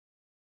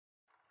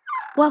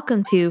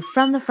Welcome to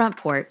From the Front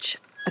Porch,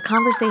 a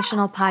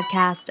conversational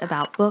podcast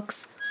about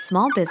books,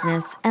 small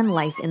business, and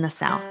life in the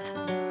South.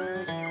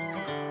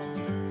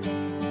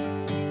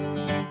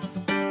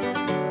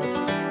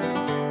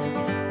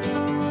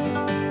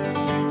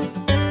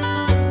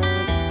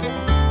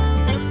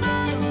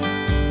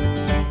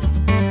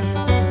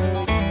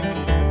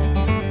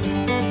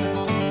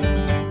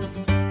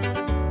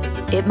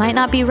 It might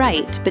not be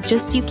right, but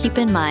just you keep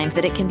in mind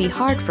that it can be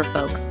hard for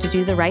folks to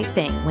do the right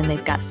thing when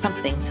they've got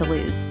something to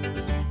lose.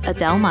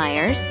 Adele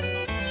Myers,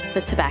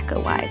 The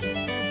Tobacco Wives.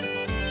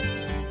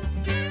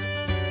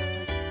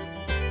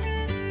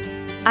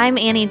 I'm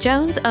Annie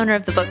Jones, owner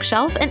of The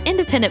Bookshelf, an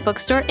independent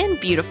bookstore in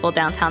beautiful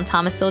downtown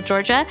Thomasville,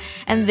 Georgia.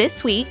 And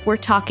this week, we're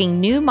talking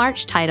new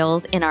March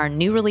titles in our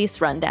new release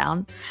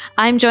rundown.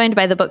 I'm joined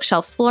by The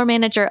Bookshelf's floor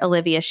manager,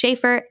 Olivia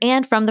Schaefer,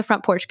 and From the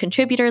Front Porch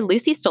contributor,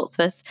 Lucy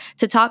Stoltzfus,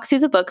 to talk through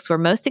the books we're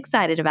most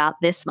excited about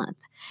this month.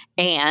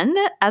 And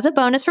as a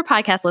bonus for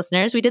podcast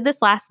listeners, we did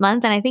this last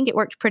month, and I think it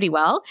worked pretty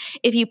well.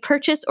 If you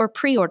purchase or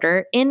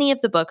pre-order any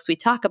of the books we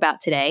talk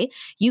about today,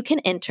 you can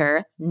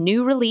enter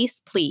New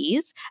Release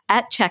Please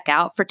at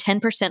checkout for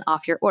 10%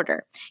 off your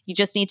order. You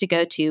just need to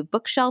go to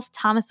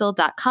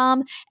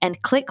bookshelfthomasville.com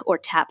and click or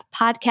tap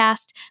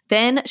podcast,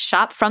 then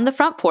shop From the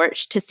Front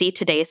Porch to see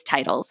today's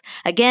titles.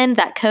 Again,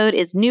 that code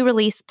is New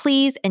Release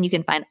Please, and you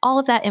can find all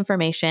of that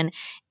information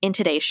in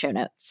today's show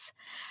notes.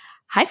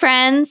 Hi,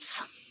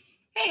 friends.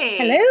 Hey.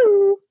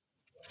 Hello.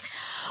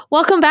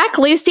 Welcome back,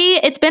 Lucy.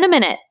 It's been a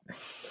minute.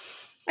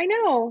 I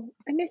know.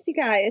 I miss you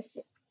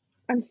guys.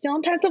 I'm still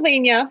in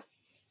Pennsylvania.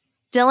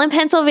 Still in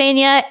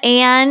Pennsylvania.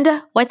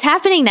 And what's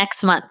happening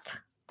next month?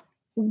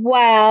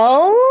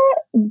 Well,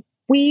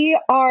 we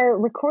are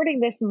recording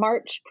this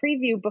March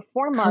preview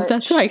before March.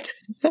 That's right.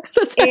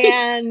 That's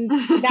right. And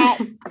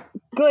that's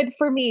good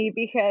for me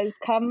because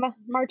come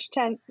March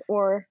 10th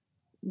or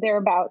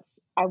thereabouts,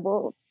 I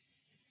will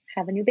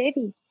have a new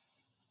baby.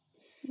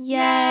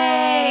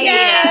 Yay.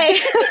 Yay.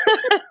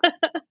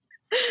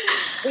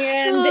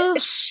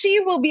 And she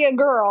will be a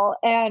girl,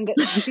 and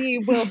she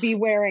will be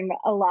wearing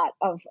a lot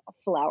of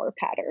flower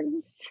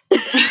patterns.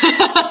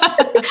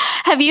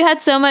 Have you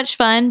had so much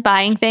fun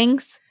buying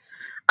things?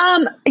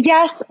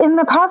 Yes. In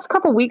the past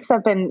couple weeks,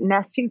 I've been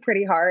nesting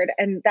pretty hard,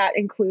 and that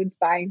includes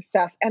buying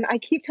stuff. And I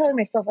keep telling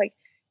myself, like,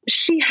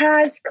 she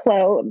has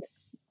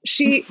clothes.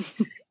 She,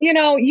 you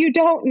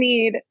don't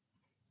need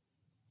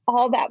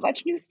all that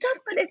much new stuff,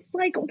 but it's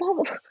like,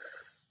 well,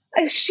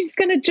 she's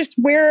going to just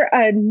wear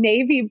a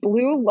navy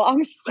blue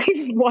long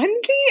sleeve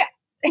onesie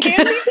hand me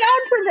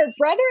down from her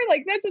brother.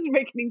 Like, that doesn't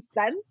make any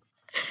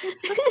sense.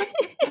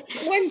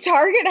 When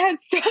Target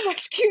has so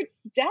much cute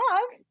stuff.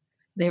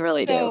 They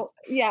really do.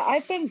 Yeah,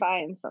 I've been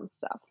buying some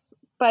stuff,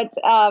 but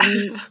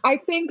I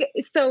think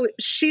so.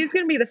 She's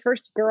going to be the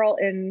first girl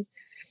in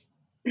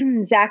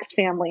Zach's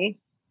family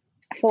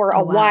for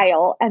a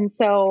while. And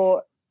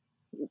so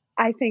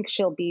I think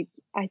she'll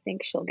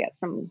get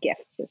some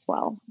gifts as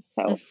well.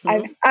 So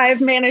I've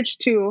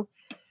managed to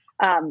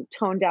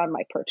tone down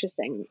my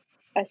purchasing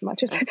as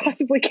much as I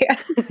possibly can.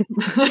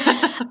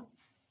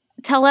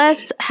 Tell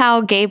us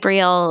how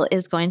Gabriel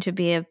is going to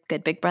be a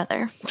good big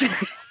brother.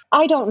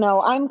 I don't know.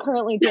 I'm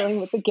currently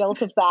dealing with the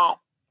guilt of that,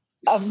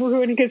 of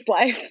ruining his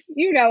life.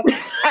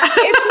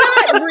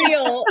 It's not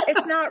real.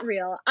 It's not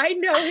real. I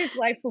know his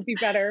life will be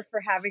better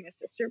for having a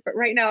sister, but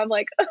right now I'm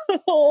like,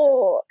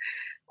 oh,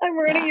 I'm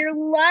ruining your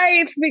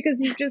life because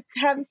you just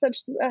have such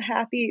a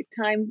happy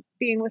time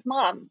being with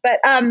mom. But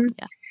I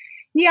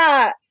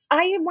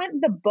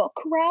went the book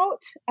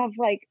route of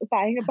like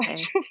buying a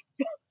bunch of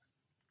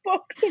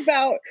books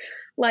about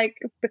like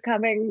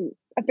becoming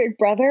a big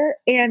brother,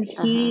 and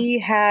he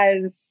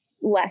has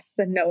less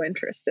than no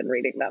interest in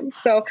reading them.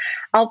 So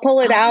I'll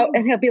pull it out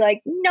and he'll be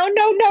like, no. Throw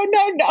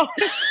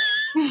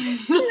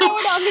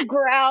it on the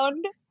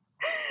ground.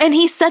 And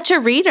he's such a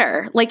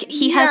reader. Like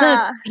he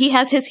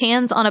has his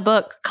hands on a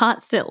book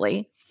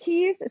constantly.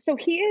 He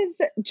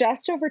is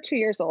just over 2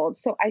 years old.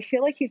 So I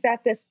feel like he's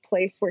at this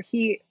place where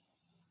he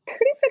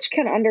pretty much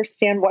can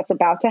understand what's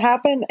about to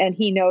happen, and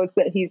he knows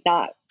that he's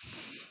not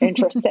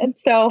interested.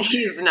 So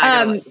he's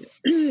not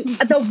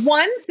the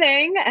one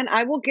thing, and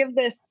I will give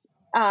this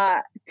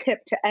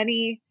tip to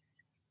any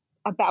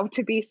about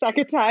to be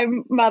second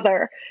time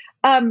mother.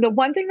 The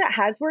one thing that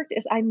has worked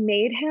is I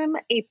made him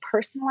a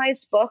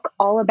personalized book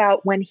all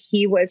about when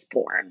he was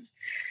born.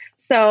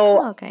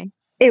 So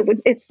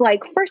it's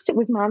like, first it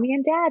was mommy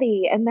and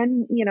daddy, and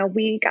then,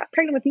 we got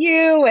pregnant with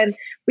you and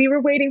we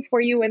were waiting for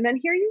you. And then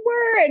here you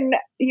were. And,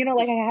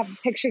 like I have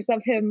pictures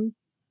of him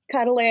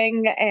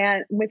cuddling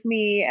and with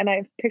me, and I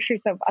have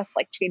pictures of us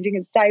like changing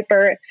his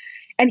diaper.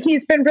 And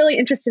he's been really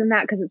interested in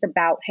that because it's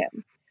about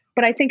him.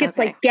 But I think it's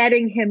like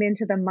getting him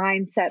into the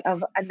mindset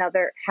of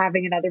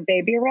having another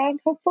baby around,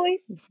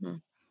 hopefully.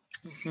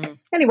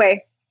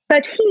 Anyway,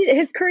 but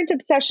his current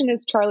obsession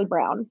is Charlie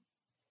Brown.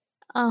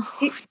 Oh,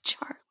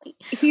 Charlie.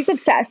 He's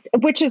obsessed,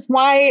 which is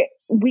why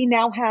we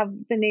now have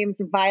the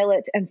names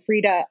Violet and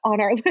Frida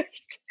on our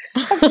list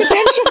of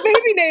potential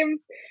baby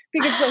names,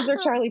 because those are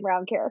Charlie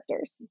Brown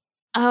characters.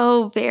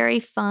 Oh, very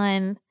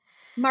fun.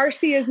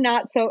 Marcy is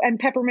not so, and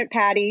Peppermint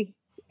Patty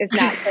is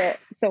not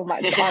so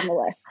much on the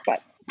list,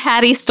 but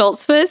Patty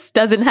Stoltzfus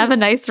doesn't have a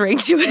nice ring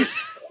to it.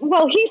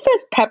 Well, he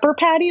says Pepper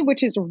Patty,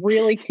 which is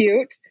really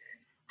cute,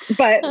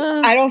 but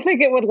I don't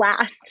think it would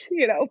last,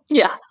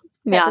 Yeah.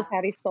 Pepper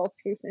Patty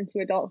Stoltzfus into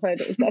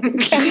adulthood. It doesn't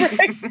sound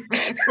right.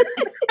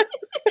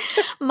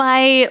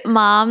 My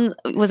mom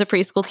was a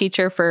preschool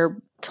teacher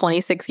for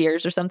 26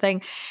 years or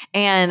something,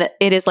 and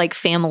it is like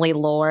family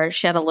lore.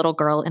 She had a little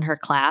girl in her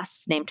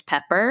class named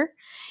Pepper,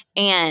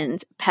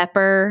 and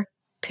Pepper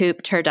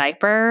pooped her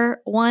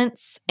diaper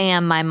once,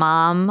 and my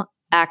mom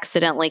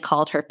accidentally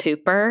called her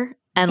Pooper,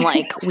 and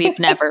we've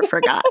never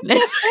forgotten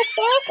it.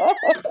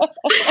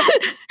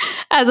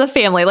 As a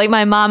family,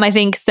 my mom, I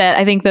think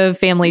the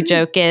family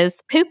joke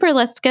is, Pooper,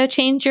 let's go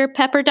change your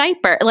Pepper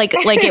diaper. Like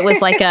it was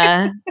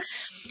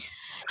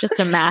just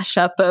a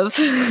mashup of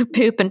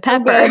poop and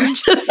pepper.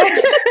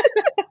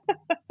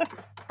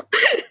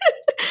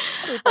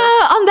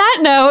 On that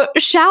note,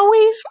 shall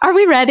we? Are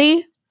we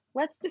ready?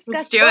 Let's discuss.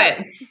 Let's do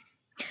it.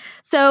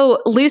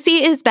 So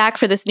Lucy is back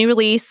for this new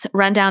release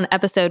rundown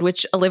episode,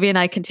 which Olivia and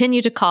I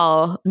continue to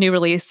call new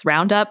release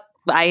roundup.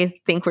 I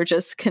think we're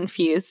just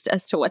confused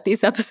as to what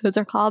these episodes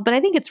are called, but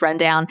I think it's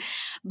rundown.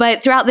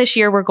 But throughout this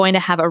year, we're going to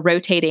have a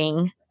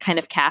rotating kind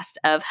of cast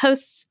of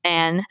hosts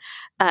and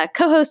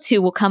co-hosts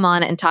who will come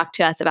on and talk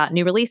to us about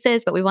new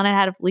releases, but we want to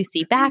have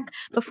Lucy back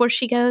before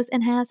she goes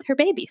and has her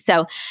baby.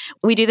 So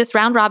we do this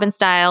round robin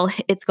style.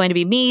 It's going to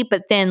be me,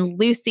 but then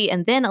Lucy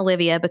and then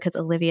Olivia, because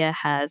Olivia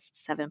has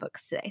 7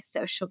 books today,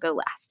 so she'll go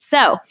last.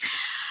 So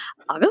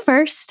I'll go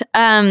first.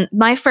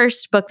 My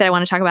first book that I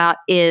want to talk about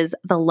is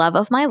The Love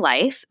of My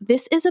Life.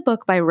 This is a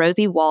book by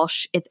Rosie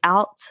Walsh. It's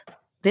out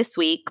this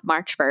week,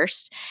 March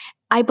 1st.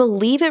 I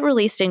believe it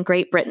released in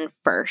Great Britain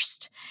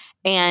first,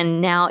 and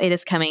now it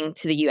is coming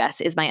to the US,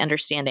 is my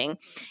understanding.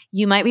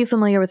 You might be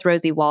familiar with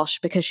Rosie Walsh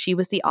because she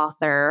was the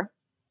author.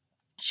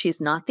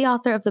 She's not the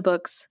author of the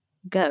books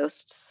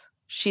Ghosts.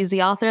 She's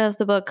the author of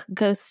the book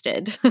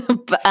Ghosted,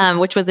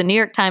 which was a New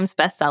York Times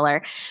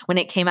bestseller when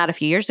it came out a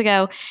few years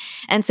ago.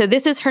 And so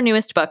this is her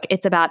newest book.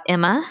 It's about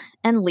Emma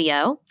and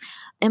Leo.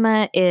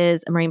 Emma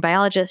is a marine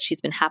biologist.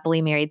 She's been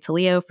happily married to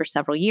Leo for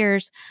several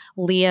years.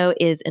 Leo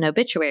is an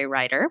obituary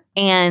writer,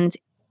 and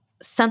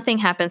something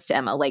happens to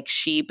Emma.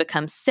 She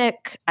becomes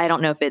sick. I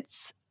don't know if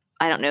it's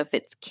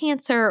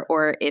cancer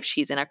or if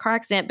she's in a car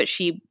accident, but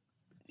she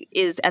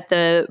is at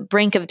the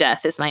brink of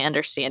death, is my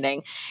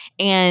understanding.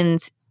 And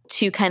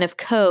to kind of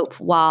cope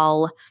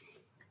while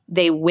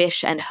they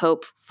wish and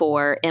hope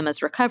for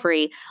Emma's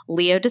recovery,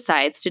 Leo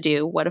decides to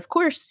do what, of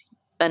course,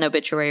 an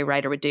obituary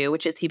writer would do,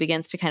 which is he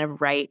begins to kind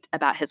of write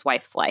about his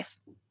wife's life.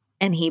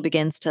 And he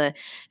begins to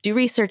do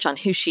research on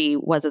who she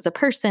was as a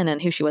person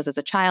and who she was as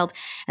a child.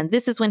 And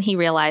this is when he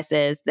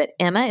realizes that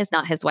Emma is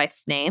not his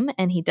wife's name,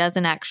 and he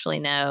doesn't actually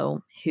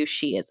know who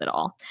she is at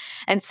all.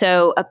 And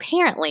so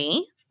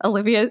apparently,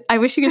 Olivia, I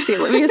wish you could see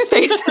Olivia's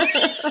face.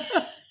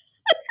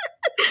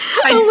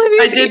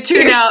 I did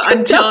tune out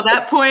until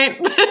that point.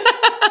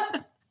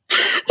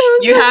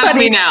 You have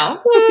funny. Me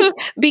now.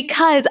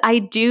 Because I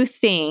do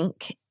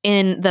think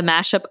in the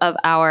mashup of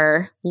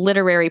our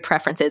literary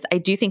preferences, I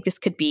do think this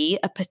could be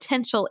a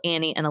potential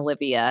Annie and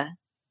Olivia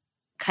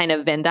kind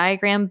of Venn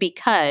diagram,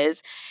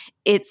 because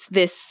it's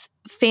this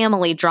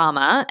family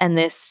drama and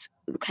this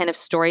kind of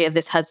story of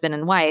this husband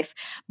and wife,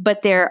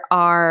 but there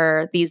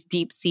are these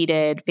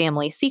deep-seated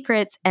family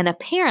secrets, and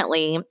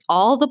apparently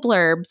all the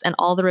blurbs and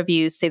all the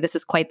reviews say this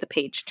is quite the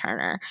page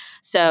turner.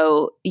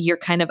 So you're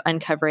kind of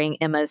uncovering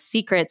Emma's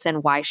secrets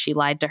and why she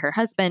lied to her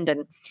husband.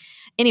 And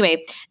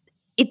anyway,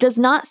 it does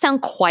not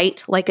sound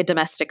quite like a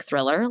domestic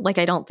thriller.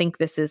 I don't think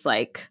this is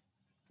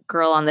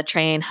girl on the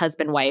train,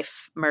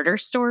 husband-wife murder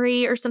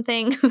story or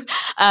something.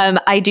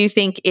 I do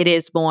think it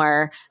is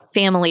more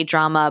family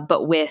drama,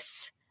 but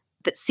with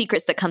the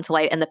secrets that come to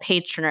light, and the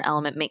page turner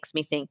element makes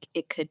me think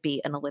it could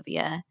be an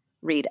Olivia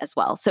read as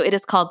well. So it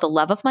is called The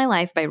Love of My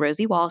Life by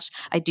Rosie Walsh.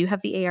 I do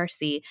have the ARC,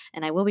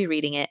 and I will be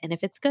reading it. And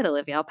if it's good,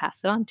 Olivia, I'll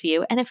pass it on to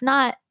you. And if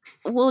not,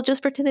 we'll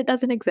just pretend it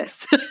doesn't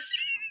exist.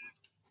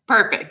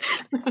 Perfect.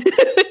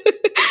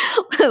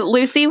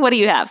 Lucy, what do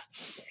you have?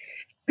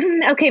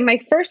 Okay, my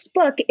first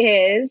book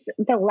is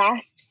The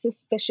Last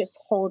Suspicious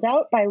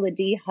Holdout by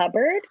Ladee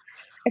Hubbard.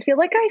 I feel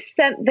like I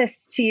sent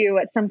this to you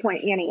at some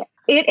point, Annie.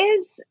 It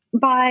is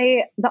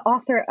by the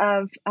author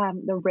of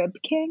The Rib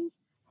King.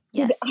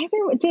 Did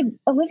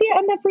Olivia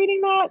end up reading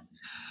that?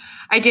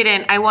 I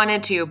didn't. I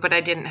wanted to, but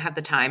I didn't have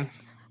the time.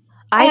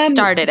 I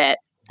started it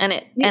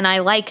and I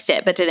liked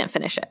it, but didn't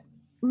finish it.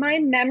 My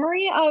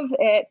memory of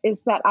it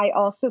is that I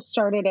also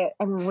started it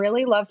and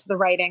really loved the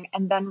writing,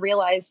 and then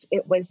realized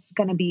it was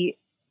going to be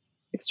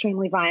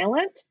extremely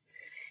violent.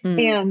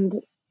 And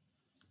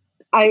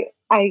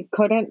I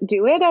couldn't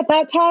do it at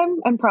that time,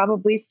 and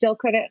probably still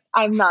couldn't.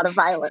 I'm not a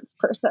violence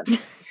person.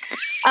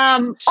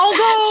 Although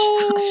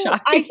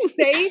I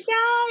say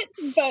that,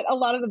 but a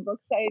lot of the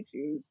books I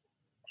choose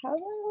have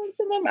violence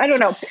in them. I don't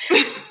know.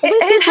 This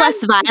is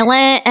less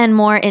violent and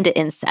more into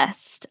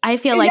incest. I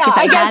feel like if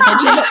I had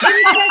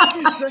incest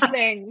is the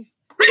thing.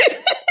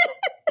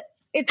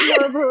 it's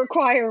more of a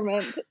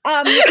requirement.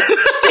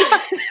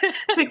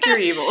 Pick your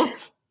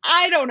evils.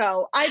 I don't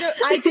know.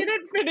 I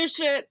didn't finish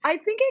it. I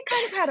think it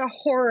kind of had a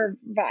horror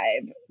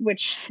vibe,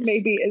 which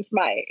maybe is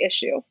my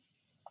issue.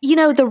 You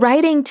know, the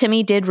writing to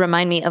me did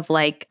remind me of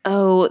like,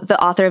 the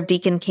author of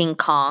Deacon King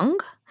Kong.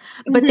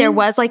 But there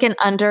was like an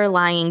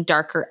underlying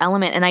darker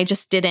element, and I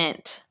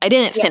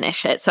didn't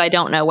finish it. So I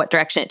don't know what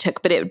direction it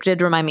took, but it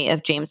did remind me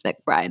of James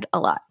McBride a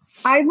lot.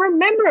 I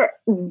remember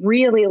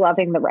really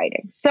loving the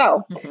writing.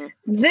 So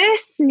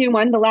this new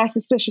one, The Last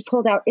Suspicious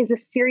Holdout, is a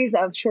series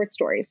of short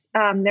stories.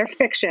 They're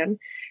fiction,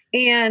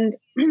 and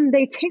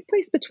they take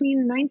place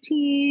between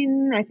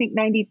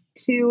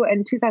 1992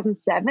 and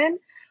 2007,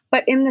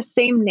 but in the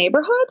same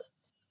neighborhood.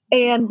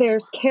 And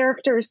there's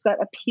characters that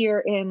appear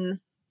in,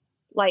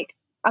 like,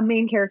 a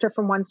main character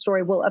from one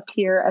story will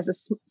appear as a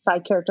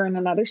side character in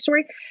another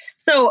story.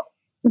 So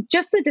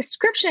just the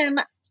description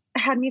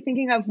had me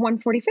thinking of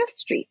 145th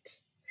Street.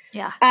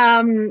 Yeah.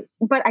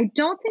 But I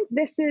don't think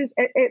this is,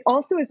 it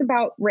also is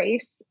about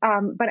race,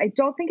 but I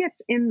don't think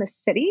it's in the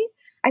city.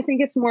 I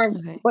think it's more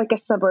like a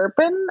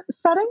suburban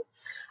setting.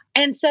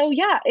 And so,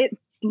 yeah, it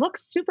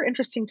looks super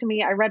interesting to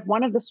me. I read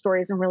one of the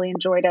stories and really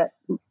enjoyed it,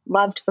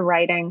 loved the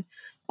writing,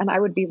 and I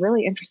would be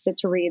really interested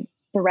to read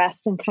the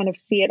rest and kind of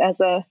see it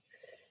as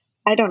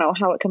I don't know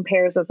how it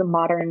compares as a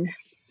modern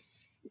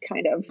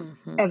kind of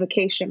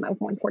evocation of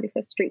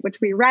 145th Street,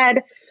 which we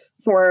read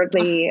for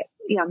the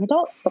young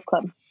adult book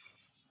club.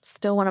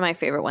 Still one of my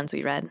favorite ones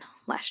we read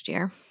last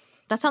year.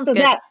 That sounds good.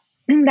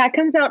 That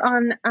comes out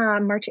on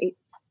March 8th.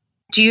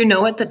 Do you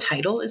know what the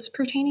title is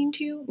pertaining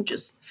to?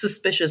 Just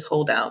Suspicious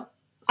Holdout.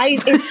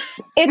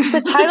 It's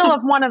the title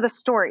of one of the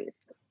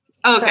stories.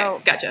 Okay,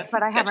 so, gotcha.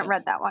 But I haven't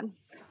read that one.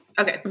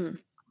 Okay.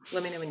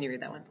 Let me know when you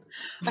read that one.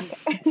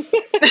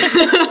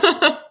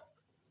 Okay.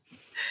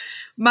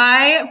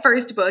 My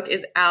first book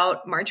is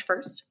out March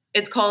 1st.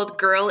 It's called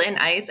Girl in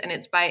Ice, and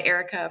it's by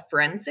Erica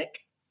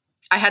Forensic.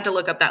 I had to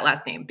look up that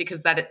last name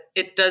because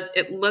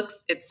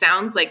it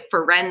sounds like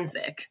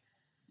forensic,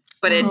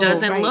 but it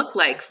doesn't look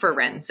like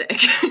forensic.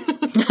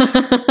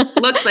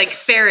 Looks like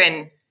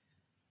Farron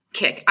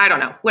kick. I don't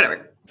know.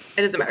 Whatever.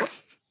 It doesn't matter.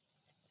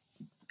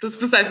 That's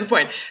besides the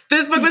point.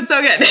 This book was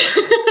so good.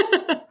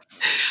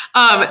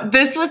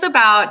 This was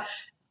about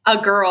a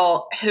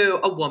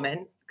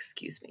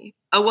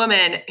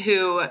woman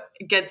who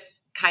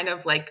gets kind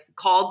of like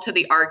called to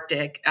the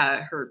Arctic.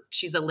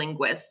 She's a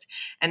linguist,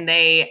 and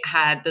they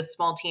had this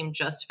small team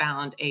just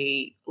found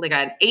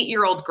an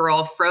 8-year-old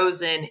girl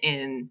frozen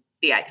in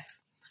the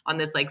ice on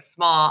this like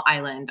small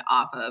island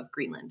off of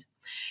Greenland.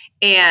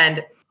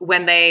 And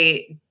when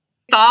they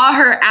thaw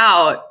her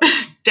out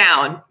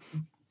down,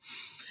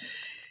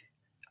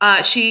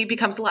 she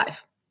becomes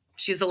alive.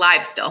 She's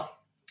alive still.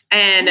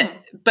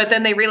 But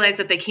then they realize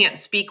that they can't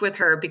speak with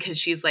her because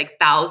she's like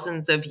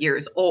thousands of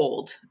years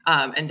old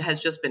and has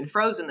just been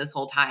frozen this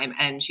whole time.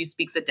 And she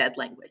speaks a dead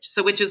language.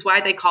 So, which is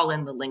why they call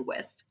in the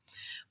linguist.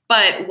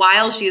 But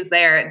while she's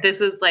there,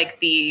 this is like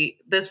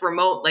this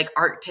remote like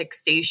Arctic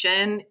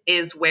station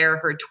is where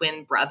her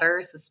twin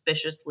brother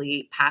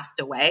suspiciously passed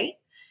away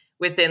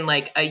within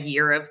like a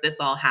year of this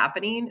all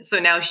happening. So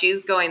now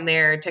she's going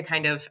there to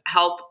kind of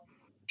help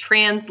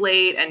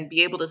translate and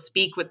be able to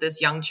speak with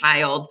this young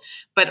child,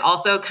 but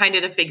also kind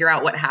of to figure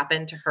out what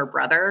happened to her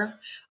brother.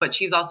 But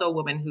she's also a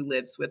woman who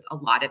lives with a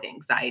lot of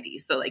anxiety.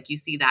 So like you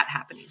see that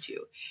happening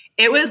too.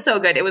 It was so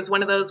good. It was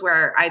one of those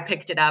where I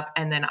picked it up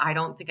and then I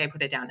don't think I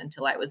put it down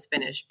until I was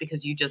finished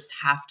because you just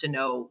have to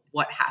know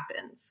what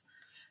happens.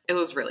 It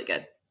was really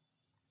good.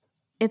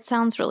 It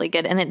sounds really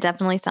good. And it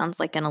definitely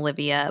sounds like an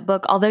Olivia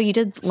book. Although you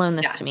did loan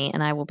this to me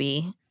and I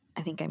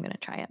think I'm going to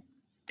try it.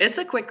 It's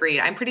a quick read.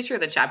 I'm pretty sure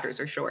the chapters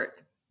are short.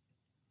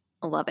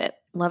 Love it.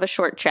 Love a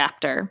short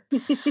chapter.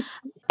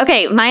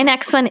 Okay, my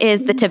next one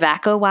is The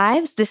Tobacco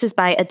Wives. This is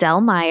by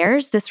Adele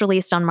Myers. This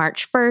released on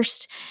March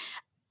 1st.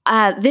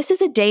 This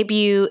is a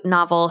debut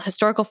novel,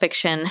 historical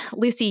fiction.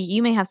 Lucy,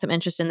 you may have some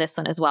interest in this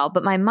one as well,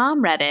 but my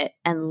mom read it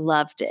and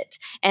loved it.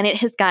 And it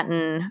has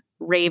gotten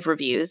rave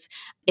reviews.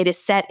 It is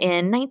set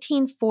in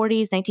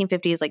 1940s,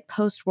 1950s, like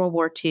post-World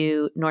War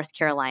II North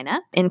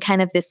Carolina, in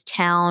kind of this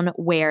town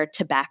where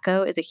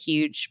tobacco is a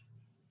huge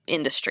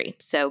industry.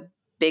 So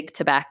big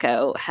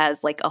tobacco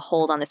has like a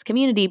hold on this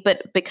community,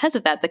 but because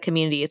of that, the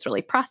community is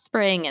really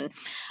prospering. And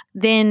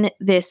then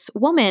this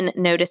woman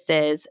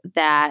notices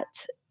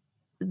that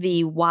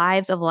the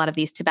wives of a lot of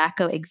these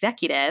tobacco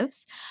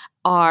executives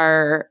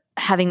are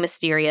having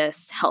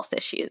mysterious health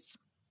issues.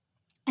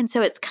 And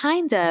so it's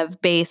kind of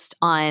based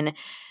on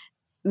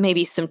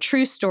maybe some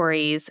true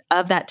stories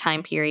of that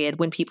time period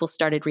when people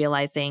started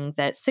realizing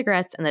that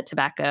cigarettes and that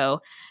tobacco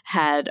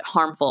had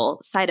harmful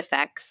side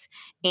effects.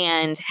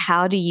 And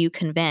how do you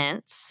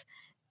convince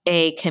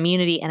a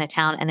community and a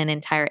town and an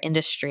entire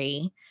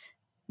industry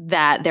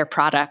that their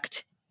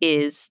product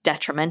is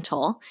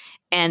detrimental?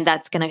 And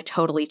that's going to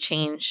totally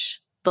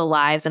change the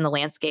lives and the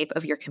landscape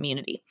of your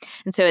community.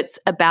 And so it's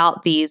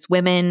about these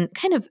women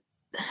kind of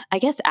I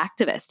guess,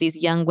 activists, these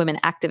young women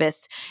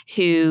activists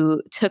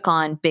who took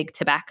on big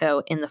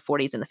tobacco in the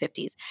 40s and the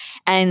 50s.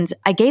 And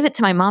I gave it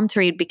to my mom to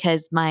read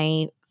because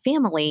my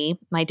family,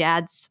 my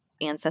dad's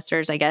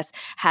ancestors, I guess,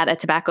 had a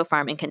tobacco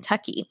farm in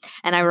Kentucky.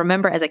 And I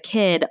remember as a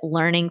kid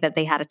learning that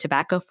they had a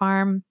tobacco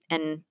farm.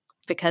 And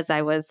because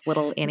I was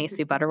little Annie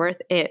Sue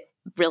Butterworth, it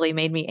really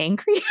made me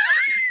angry.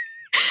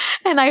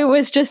 And I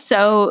was just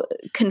so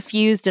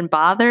confused and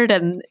bothered,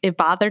 and it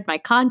bothered my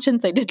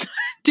conscience. I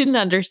didn't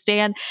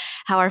understand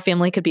how our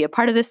family could be a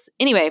part of this.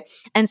 Anyway,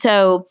 and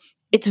so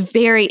it's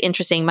very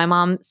interesting. My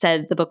mom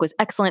said the book was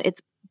excellent.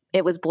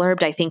 It was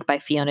blurbed, I think, by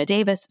Fiona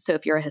Davis. So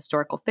if you're a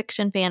historical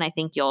fiction fan, I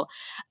think you'll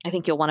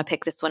want to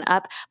pick this one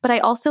up. But I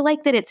also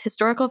like that it's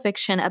historical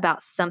fiction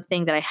about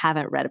something that I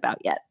haven't read about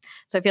yet.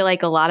 So I feel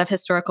like a lot of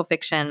historical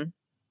fiction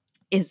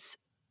is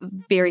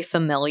very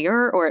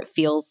familiar, or it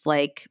feels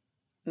like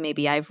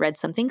maybe I've read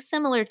something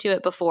similar to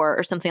it before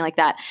or something like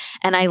that.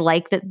 And I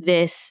like that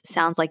this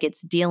sounds like it's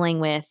dealing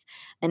with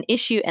an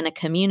issue and a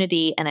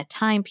community and a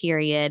time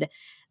period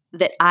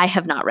that I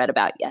have not read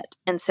about yet.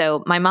 And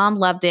so my mom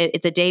loved it.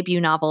 It's a debut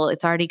novel.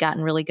 It's already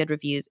gotten really good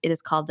reviews. It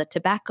is called The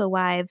Tobacco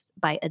Wives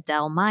by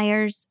Adele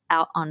Myers,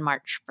 out on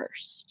March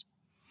 1st.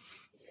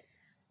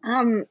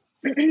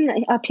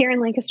 Up here in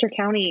Lancaster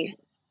County,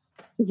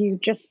 you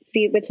just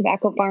see the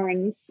tobacco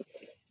barns.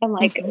 And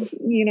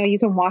you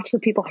can watch the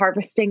people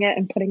harvesting it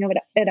and putting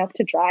it up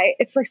to dry.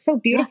 It's like so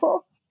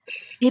beautiful.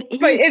 It is.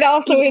 But it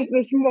also is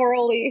this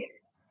morally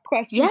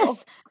questionable.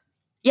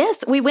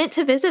 Yes. We went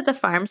to visit the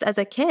farms as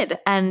a kid,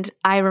 and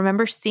I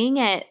remember seeing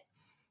it,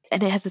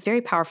 and it has this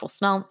very powerful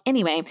smell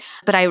anyway.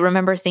 But I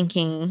remember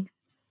thinking,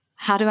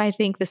 how do I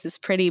think this is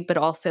pretty, but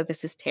also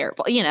this is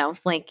terrible?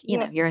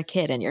 You're a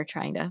kid and you're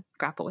trying to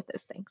grapple with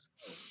those things.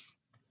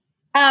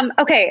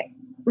 Okay.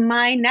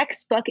 My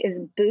next book is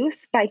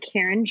Booth by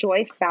Karen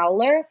Joy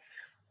Fowler.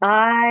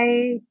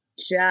 I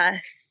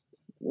just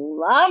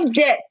loved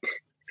it.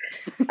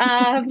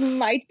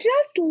 I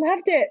just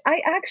loved it.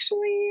 I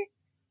actually,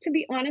 to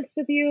be honest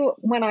with you,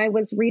 when I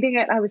was reading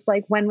it, I was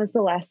like, when was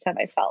the last time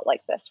I felt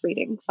like this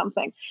reading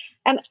something?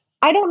 And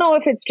I don't know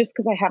if it's just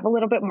because I have a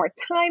little bit more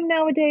time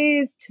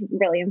nowadays to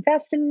really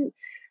invest in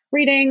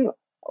reading,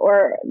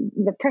 or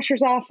the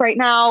pressure's off right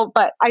now,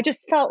 but I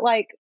just felt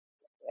like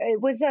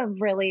it was a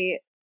really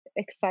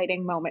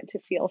exciting moment to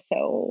feel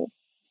so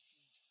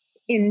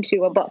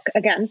into a book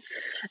again.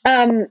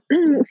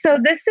 So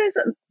this is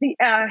the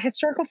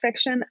historical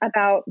fiction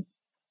about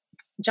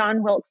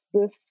John Wilkes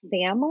Booth's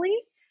family.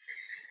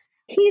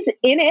 He's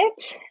in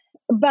it,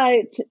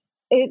 but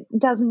it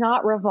does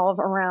not revolve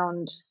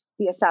around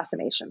the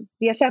assassination.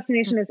 The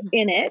assassination is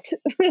in it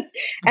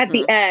at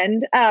the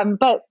end,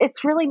 but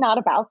it's really not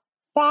about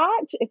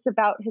that. It's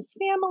about his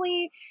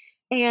family.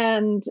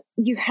 And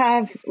you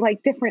have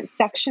like different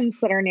sections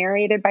that are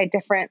narrated by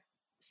different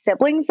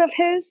siblings of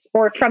his,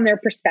 or from their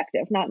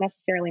perspective, not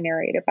necessarily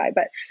narrated by,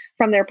 but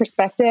from their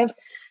perspective.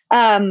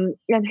 And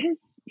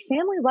his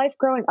family life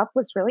growing up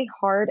was really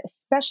hard,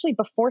 especially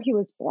before he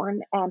was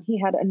born. And he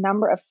had a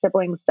number of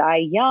siblings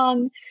die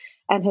young,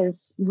 and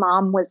his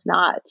mom was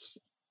not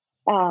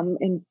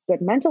in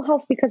good mental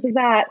health because of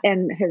that.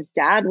 And his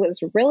dad was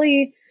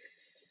really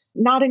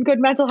not in good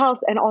mental health,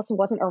 and also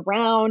wasn't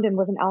around, and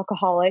was an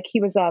alcoholic.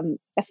 He was a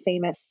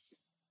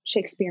famous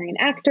Shakespearean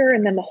actor.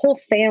 And then the whole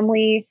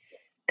family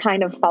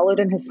kind of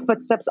followed in his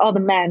footsteps, all the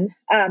men,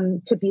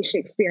 to be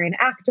Shakespearean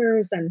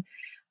actors. And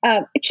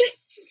it's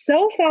just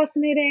so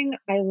fascinating.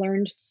 I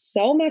learned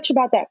so much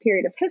about that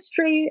period of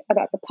history,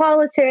 about the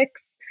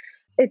politics.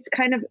 It's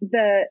kind of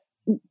the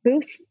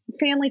Booth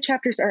family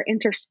chapters are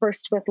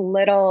interspersed with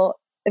little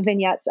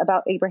vignettes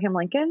about Abraham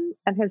Lincoln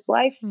and his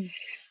life.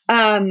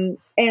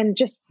 And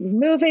just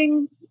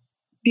moving,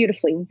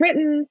 beautifully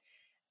written.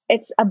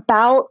 It's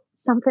about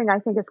something I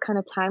think is kind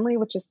of timely,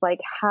 which is like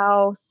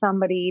how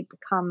somebody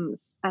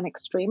becomes an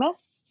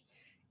extremist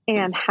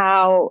and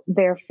how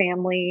their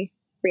family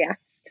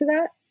reacts to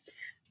that.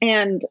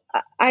 And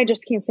I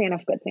just can't say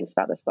enough good things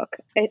about this book.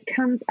 It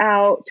comes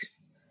out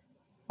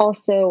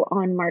also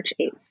on March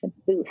 8th.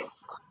 Booth.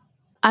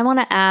 I want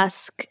to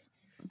ask,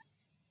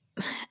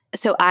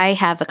 so I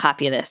have a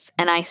copy of this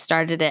and I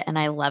started it and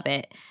I love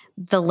it.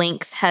 The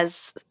length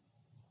has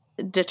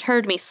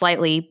deterred me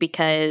slightly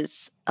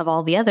because of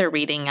all the other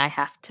reading I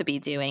have to be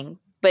doing.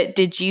 But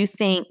did you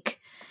think,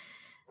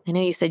 I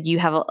know you said you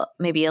have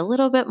maybe a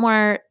little bit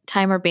more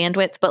time or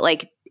bandwidth, but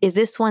like, is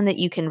this one that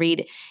you can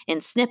read in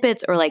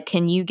snippets, or like,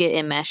 can you get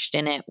enmeshed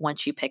in it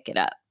once you pick it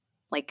up?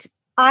 Like,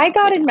 I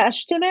got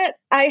enmeshed in it.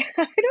 I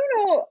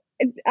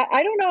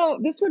don't know.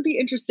 This would be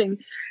interesting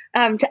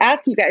to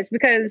ask you guys,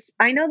 because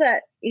I know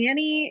that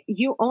Annie,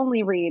 you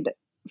only read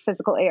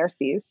physical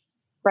ARCs,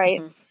 right?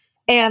 Mm-hmm.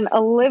 And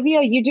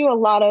Olivia, you do a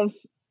lot of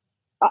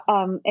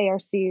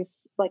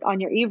ARCs like on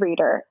your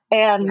e-reader.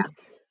 And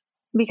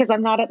because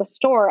I'm not at the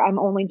store, I'm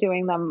only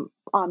doing them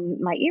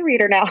on my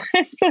e-reader now.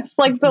 So it's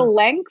like the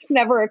length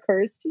never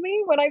occurs to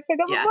me when I pick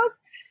up a book.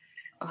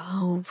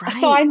 Oh, right.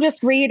 So I'm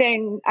just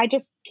reading. I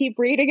just keep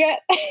reading it.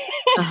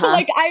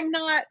 Like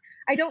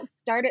I don't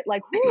start it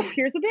like,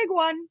 here's a big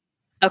one.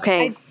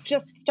 Okay. I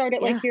just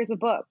started Yeah. like, here's a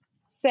book.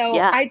 So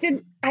Yeah. I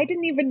didn't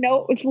even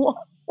know it was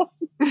long.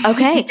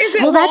 Okay. Is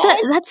it Well,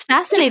 long? that's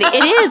fascinating.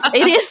 It is.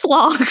 It is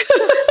long.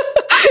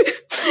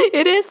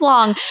 It is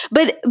long.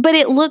 But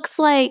it looks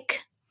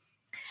like,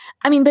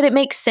 I mean, but it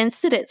makes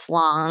sense that it's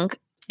long.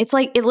 It's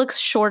like, it looks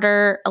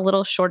shorter, a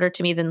little shorter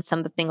to me than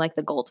something like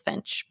The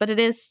Goldfinch, but it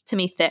is to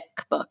me thick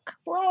book.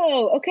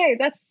 Whoa. Okay.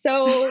 That's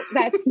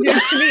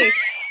news to me.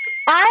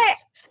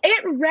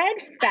 It read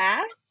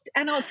fast,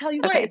 and I'll tell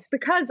you why. Okay. It's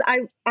because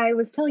I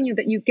was telling you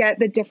that you get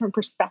the different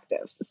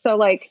perspectives. So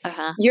like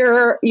Uh-huh.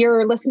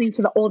 you're listening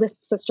to the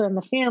oldest sister in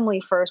the family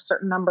for a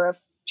certain number of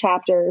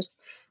chapters,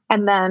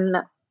 and then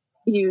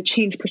you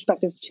change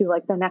perspectives to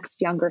like the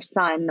next younger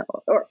son.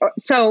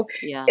 So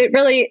Yeah. it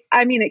really,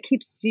 I mean, it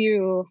keeps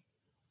you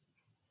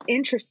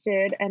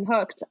interested and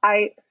hooked.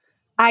 I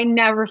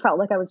never felt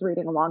like I was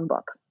reading a long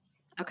book.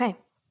 Okay.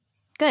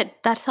 Good.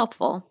 That's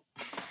helpful.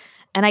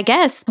 And I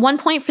guess 1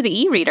 point for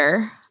the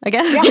e-reader, I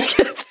guess. Yeah.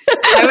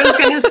 I was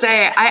going to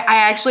say, I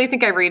actually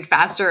think I read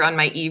faster on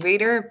my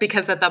e-reader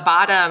because at the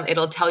bottom,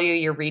 it'll tell you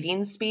your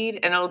reading speed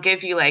and it'll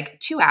give you like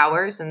 2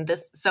 hours and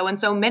this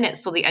so-and-so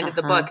minutes till the end of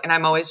the book. And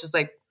I'm always just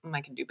like, I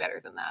can do better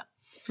than that.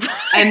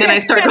 And then I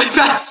start going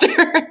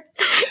faster.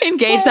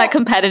 Engage that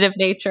competitive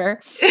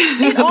nature.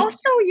 And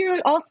also,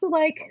 you're also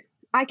like,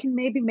 I can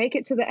maybe make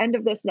it to the end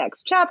of this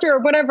next chapter or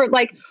whatever.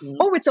 Like,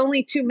 oh, it's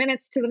only 2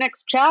 minutes to the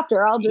next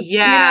chapter. I'll just,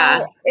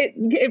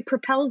 it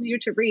propels you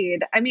to read.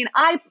 I mean,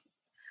 I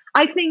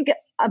think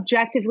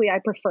objectively, I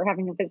prefer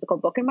having a physical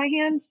book in my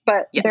hands,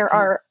 but there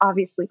are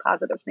obviously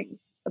positive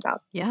things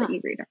about the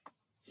e-reader.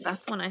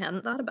 That's one I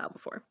hadn't thought about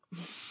before.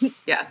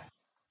 Yeah.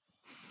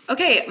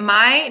 Okay,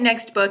 my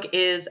next book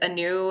is a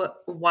new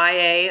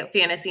YA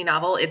fantasy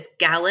novel. It's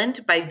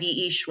Gallant by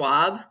V.E.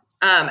 Schwab,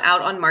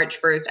 out on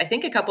March 1st. I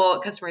think a couple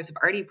customers have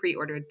already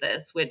pre-ordered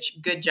this, which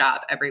good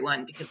job,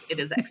 everyone, because it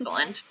is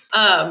excellent.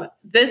 I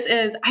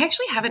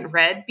actually haven't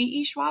read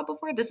V.E. Schwab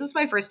before. This is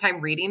my first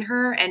time reading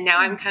her, and now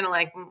I'm kind of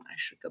like, I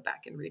should go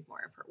back and read more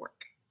of her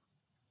work.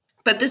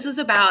 But this is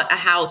about a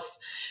house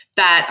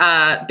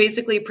that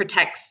basically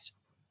protects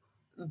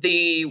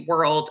the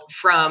world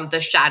from the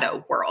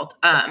shadow world.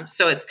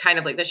 So it's kind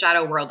of like the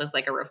shadow world is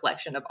like a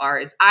reflection of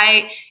ours.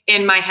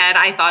 In my head,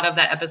 I thought of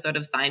that episode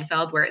of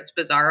Seinfeld where it's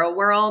Bizarro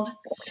World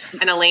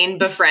and Elaine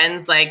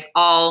befriends like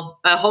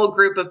a whole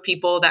group of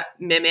people that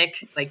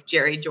mimic like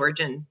Jerry, George,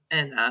 and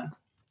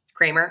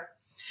Kramer,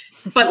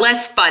 but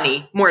less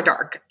funny, more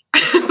dark.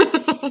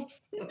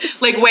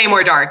 Like way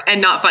more dark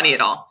and not funny at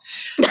all.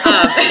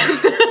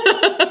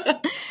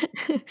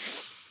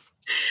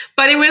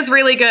 But it was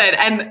really good.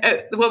 And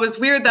what was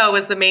weird, though,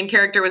 was the main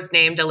character was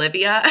named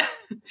Olivia.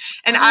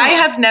 And I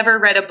have never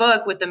read a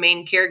book with the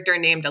main character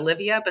named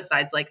Olivia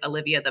besides like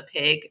Olivia the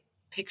Pig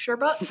picture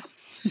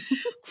books,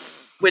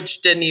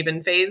 which didn't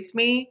even faze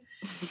me.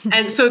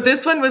 And so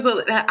this one was,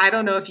 I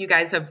don't know if you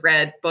guys have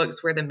read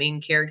books where the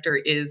main character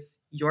is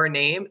your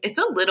name. It's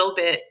a little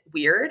bit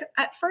weird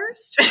at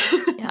first.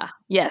 Yeah.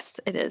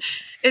 Yes, it is.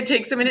 It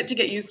takes a minute to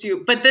get used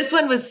to. But this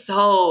one was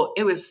so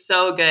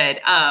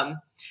good.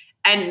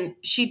 And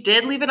she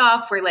did leave it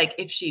off where, like,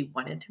 if she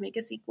wanted to make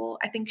a sequel,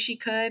 I think she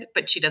could,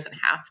 but she doesn't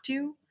have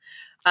to.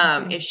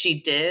 If she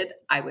did,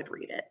 I would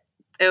read it.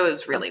 It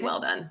was really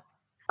well done.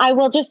 I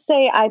will just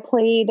say I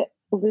played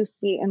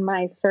Lucy in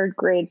my third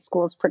grade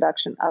school's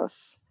production of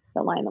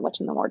The Lion, the Witch,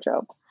 and the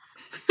Wardrobe.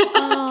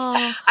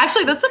 Oh.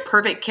 Actually, that's a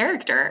perfect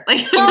character.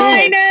 Like,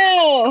 I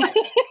know.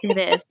 It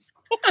is.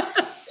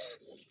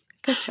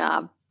 Good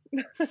job.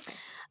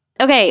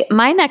 Okay,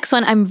 my next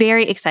one I'm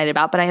very excited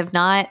about, but I have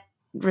not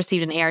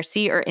received an ARC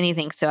or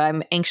anything, so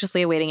I'm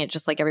anxiously awaiting it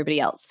just like everybody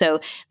else.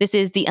 So this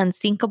is The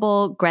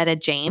Unsinkable Greta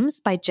James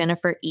by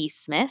Jennifer E.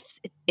 Smith.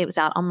 It was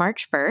out on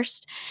March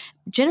 1st.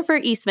 Jennifer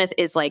E. Smith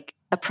is like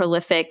a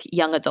prolific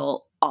young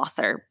adult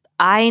author.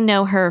 I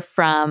know her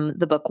from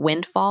the book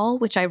Windfall,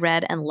 which I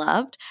read and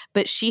loved,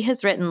 but she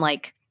has written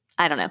like,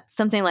 I don't know,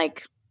 something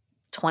like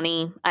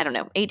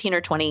 18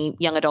 or 20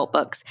 young adult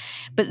books.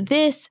 But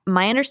this,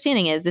 my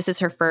understanding is this is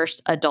her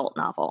first adult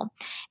novel.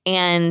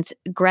 And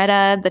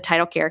Greta, the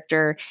title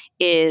character,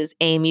 is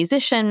a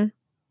musician.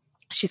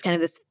 She's kind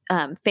of this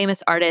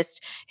famous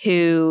artist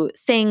who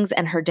sings,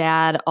 and her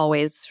dad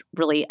always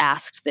really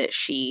asked that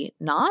she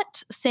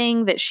not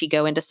sing, that she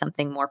go into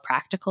something more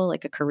practical,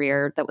 like a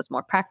career that was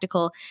more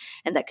practical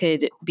and that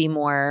could be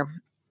more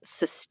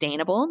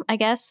sustainable, I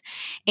guess.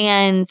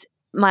 And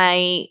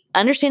my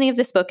understanding of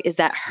this book is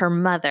that her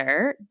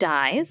mother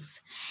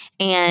dies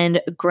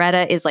and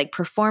Greta is like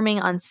performing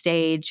on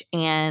stage,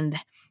 and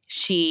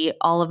she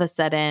all of a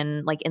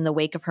sudden, like in the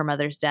wake of her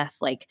mother's death,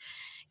 like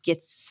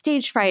gets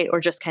stage fright or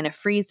just kind of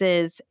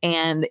freezes,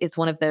 and it's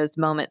one of those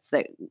moments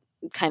that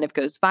kind of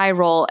goes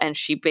viral, and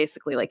she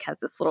basically like has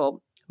this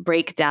little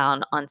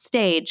breakdown on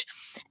stage.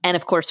 And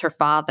of course her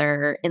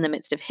father, in the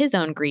midst of his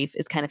own grief,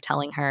 is kind of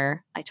telling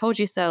her, I told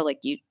you so, like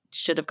you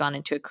should have gone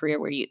into a career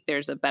where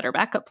there's a better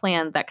backup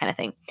plan, that kind of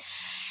thing.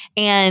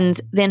 And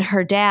then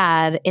her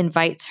dad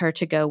invites her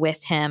to go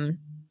with him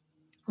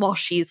while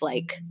she's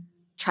like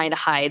trying to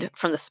hide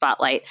from the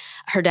spotlight.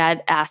 Her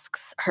dad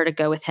asks her to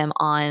go with him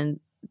on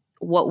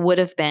what would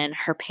have been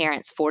her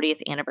parents'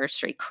 40th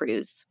anniversary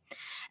cruise.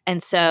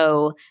 And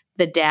so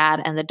the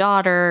dad and the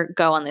daughter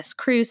go on this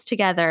cruise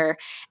together.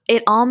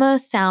 It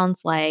almost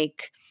sounds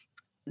like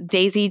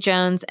Daisy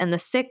Jones and the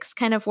Six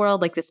kind of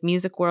world, like this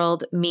music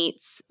world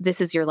meets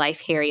This Is Your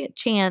Life, Harriet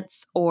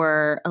Chance,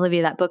 or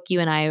Olivia, that book you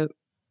and I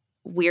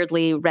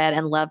weirdly read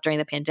and loved during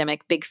the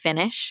pandemic, Big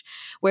Finish,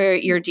 where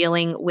you're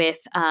dealing with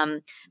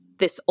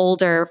this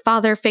older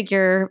father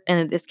figure, and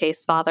in this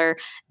case, father,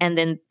 and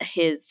then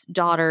his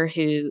daughter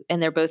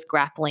and they're both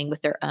grappling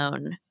with their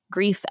own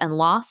grief and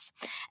loss.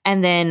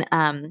 And then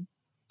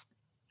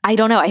I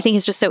don't know. I think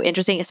it's just so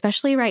interesting,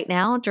 especially right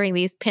now during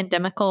these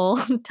pandemical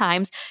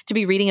times, to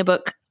be reading a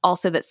book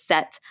also that's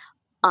set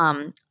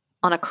on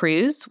a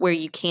cruise where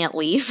you can't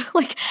leave.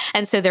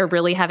 And so they're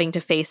really having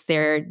to face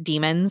their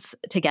demons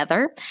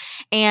together.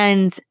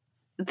 And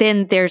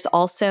then there's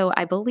also,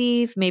 I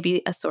believe,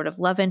 maybe a sort of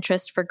love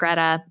interest for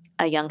Greta,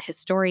 a young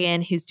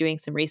historian who's doing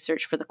some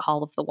research for The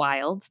Call of the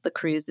Wild. The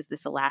cruise is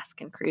this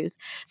Alaskan cruise.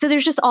 So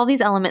there's just all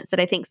these elements that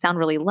I think sound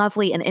really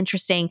lovely and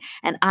interesting.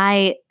 And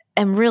I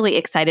am really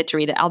excited to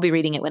read it. I'll be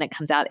reading it when it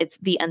comes out. It's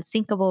The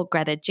Unsinkable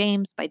Greta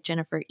James by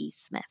Jennifer E.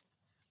 Smith.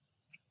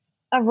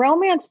 A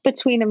romance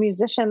between a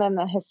musician and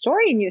a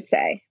historian, you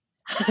say?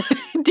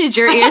 Did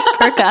your ears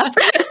perk up?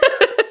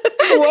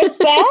 What's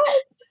that?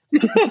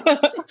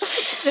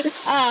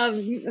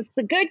 It's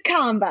a good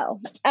combo.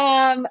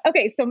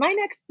 Okay, so my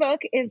next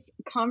book is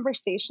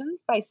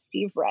Conversations by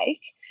Steve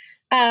Reich.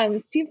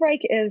 Steve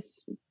Reich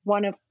is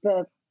one of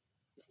the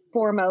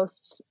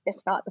foremost, if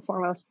not the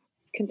foremost,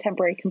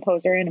 contemporary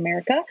composer in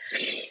America.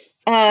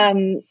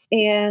 And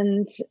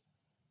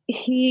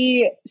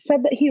he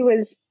said that he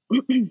was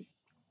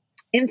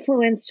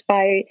influenced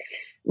by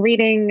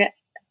reading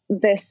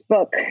this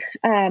book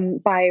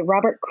by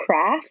Robert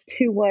Kraft,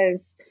 who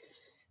was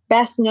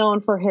best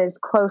known for his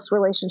close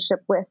relationship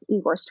with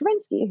Igor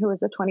Stravinsky, who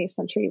was a 20th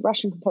century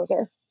Russian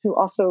composer who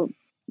also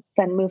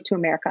then moved to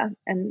America.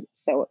 And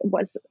so it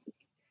was,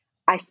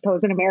 I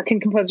suppose, an American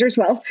composer as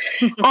well.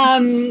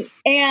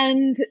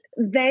 And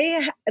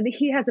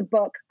he has a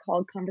book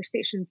called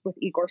Conversations with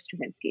Igor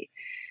Stravinsky,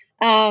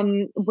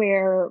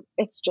 where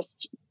it's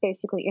just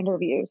basically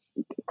interviews,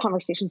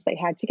 conversations they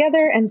had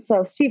together. And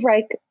so Steve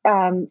Reich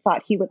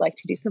thought he would like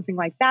to do something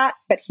like that,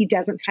 but he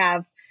doesn't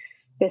have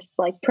this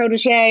like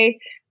protege.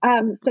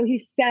 So he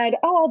said,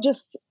 I'll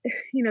just,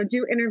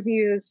 do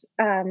interviews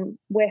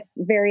with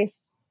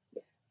various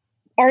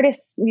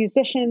artists,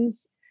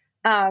 musicians,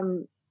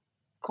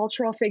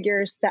 cultural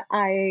figures that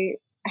I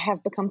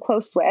have become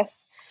close with,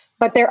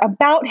 but they're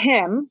about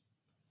him.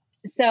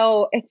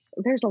 So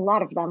there's a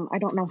lot of them. I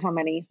don't know how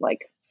many,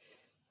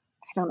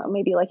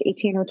 maybe like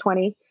 18 or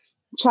 20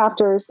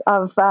 chapters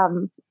of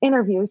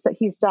interviews that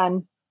he's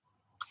done.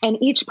 And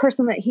each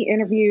person that he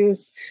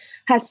interviews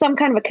has some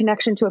kind of a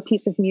connection to a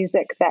piece of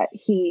music that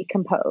he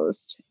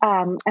composed.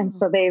 And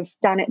so they've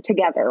done it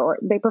together, or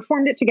they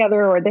performed it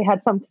together, or they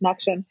had some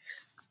connection.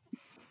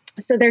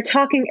 So they're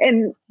talking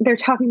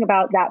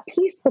about that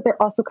piece, but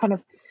they're also kind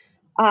of,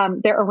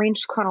 they're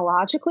arranged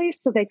chronologically.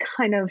 So they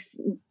kind of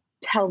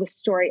tell the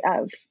story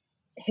of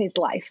his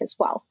life as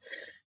well.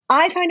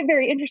 I find it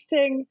very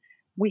interesting.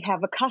 We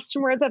have a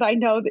customer that I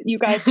know that you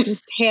guys can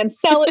hand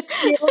sell it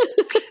to.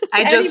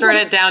 I just wrote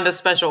it down to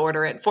special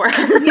order it for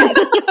her. Yes.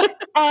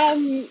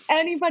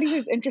 Anybody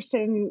who's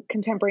interested in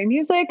contemporary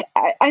music,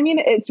 I mean,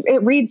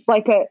 it reads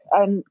like a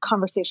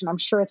conversation. I'm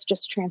sure it's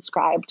just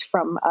transcribed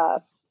from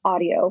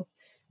audio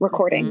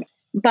recording,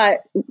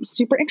 but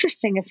super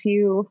interesting if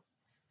you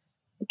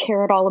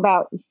care at all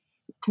about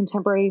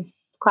contemporary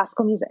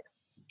classical music.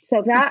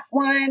 So that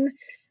one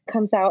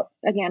comes out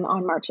again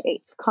on March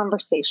 8th,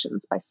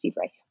 Conversations by Steve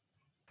Reich.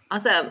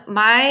 Awesome.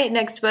 My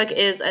next book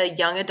is a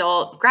young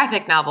adult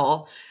graphic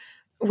novel,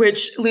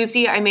 which,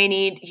 Lucy, I may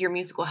need your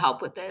musical help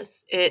with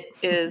this. It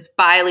is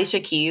by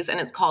Alicia Keys,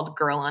 and it's called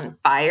Girl on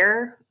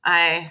Fire.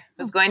 I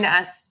was going to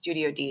ask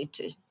Studio D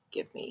to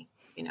give me,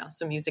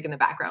 some music in the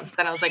background.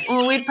 Then I was like,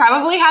 well, we'd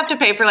probably have to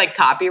pay for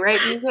copyright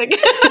music.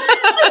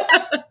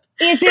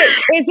 Is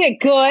it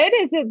good?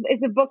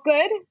 Is it book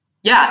good?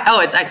 Yeah. Oh,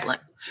 it's excellent.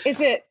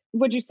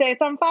 Would you say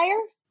it's on fire?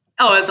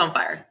 Oh, it's on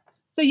fire.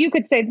 So you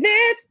could say,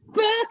 this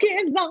book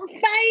is on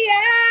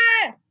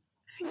fire.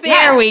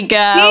 There we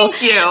go.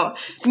 Thank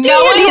you.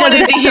 No one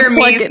wanted to hear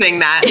me sing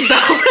that.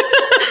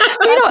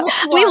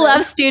 So we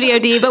love Studio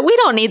D, but we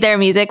don't need their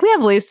music. We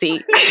have Lucy.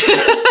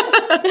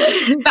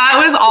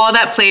 That was all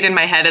that played in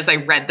my head as I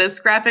read this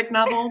graphic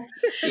novel.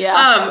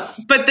 Yeah.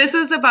 But this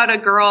is about a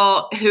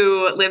girl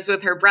who lives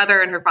with her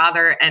brother and her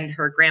father and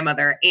her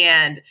grandmother.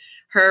 And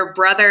her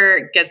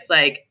brother gets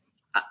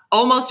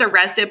almost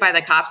arrested by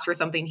the cops for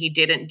something he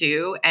didn't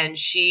do. And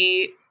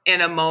she,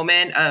 in a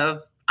moment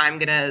of, I'm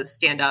going to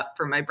stand up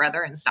for my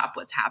brother and stop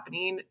what's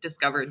happening,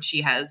 discovered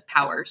she has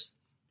powers.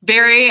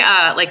 Very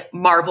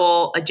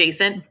Marvel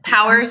adjacent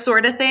power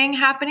sort of thing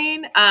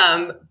happening.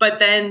 But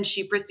then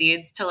she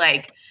proceeds to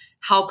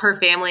help her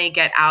family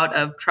get out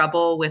of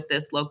trouble with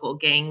this local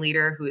gang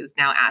leader who is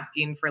now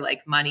asking for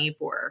like money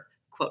for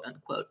quote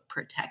unquote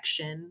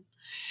protection.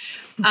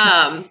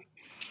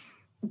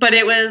 But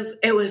it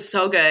was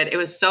so good. It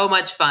was so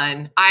much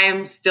fun. I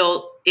am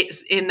still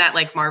in that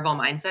like Marvel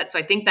mindset. So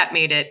I think that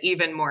made it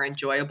even more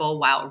enjoyable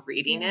while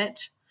reading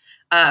it.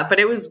 But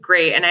it was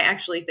great. And I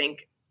actually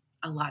think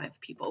a lot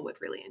of people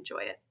would really enjoy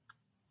it.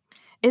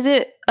 Is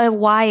it a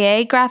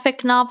YA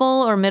graphic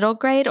novel or middle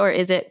grade, or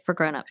is it for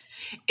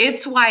grownups?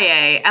 It's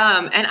YA.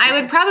 And I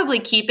would probably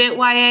keep it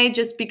YA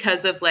just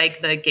because of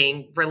like the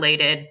gang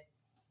related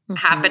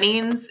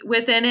happenings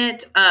within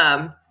it.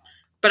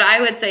 But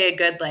I would say a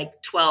good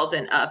like 12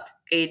 and up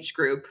age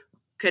group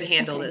could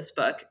handle this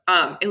book.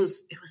 It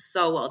was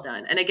so well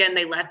done. And again,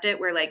 they left it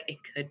where like it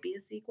could be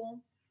a sequel,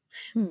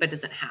 but it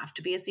doesn't have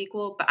to be a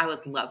sequel. But I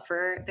would love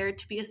for there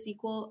to be a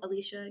sequel.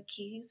 Alicia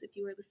Keys, if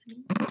you were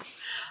listening.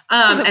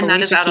 And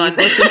that is out on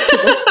this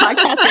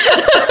podcast.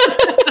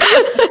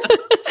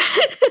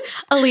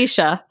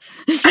 Alicia,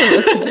 if you're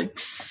listening.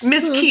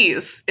 Miss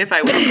Keys, if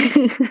I will.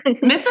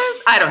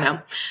 Mrs.? I don't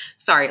know.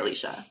 Sorry,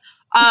 Alicia.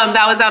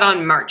 That was out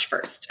on March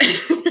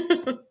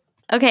 1st.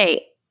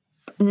 Okay.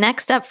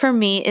 Next up for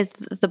me is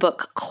the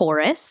book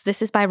Chorus.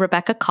 This is by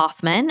Rebecca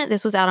Kaufman.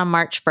 This was out on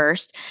March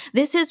 1st.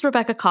 This is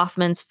Rebecca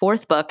Kaufman's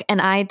fourth book,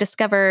 and I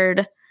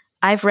discovered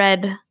I've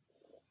read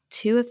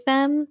 2 of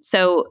them.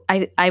 So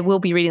I will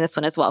be reading this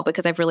one as well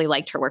because I've really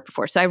liked her work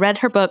before. So I read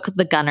her book,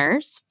 The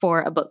Gunners,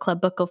 for a book club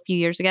book a few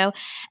years ago.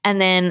 And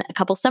then a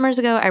couple summers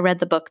ago, I read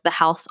the book, The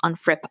House on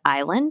Fripp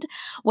Island.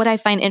 What I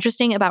find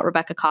interesting about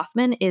Rebecca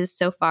Kaufman is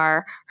so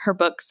far her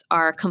books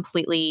are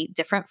completely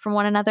different from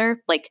one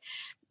another. Like,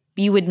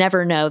 you would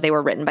never know they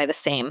were written by the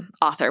same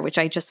author, which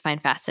I just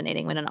find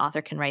fascinating when an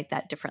author can write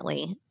that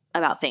differently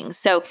about things.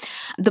 So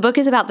the book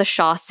is about the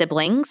Shaw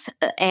siblings,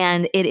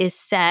 and it is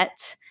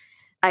set –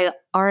 I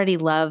already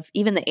love,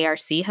 even the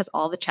ARC has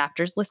all the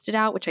chapters listed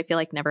out, which I feel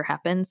like never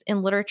happens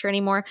in literature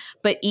anymore.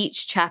 But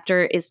each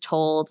chapter is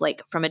told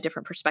like from a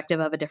different perspective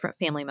of a different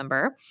family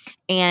member.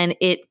 And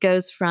it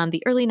goes from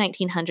the early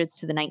 1900s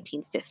to the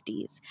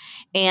 1950s.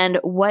 And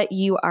what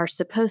you are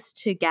supposed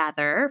to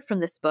gather from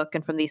this book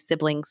and from these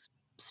siblings'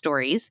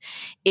 stories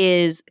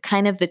is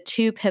kind of the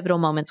 2 pivotal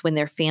moments when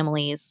their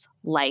family's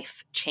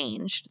life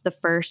changed. The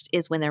first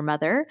is when their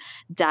mother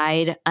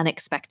died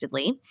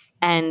unexpectedly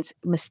and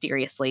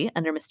mysteriously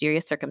under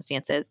mysterious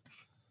circumstances.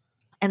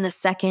 And the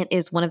second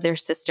is one of their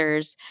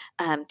sisters'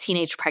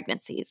 teenage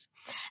pregnancies.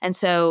 And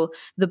so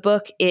the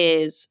book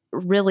is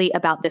really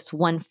about this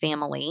one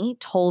family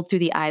told through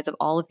the eyes of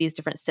all of these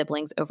different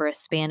siblings over a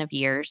span of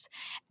years,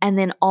 and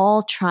then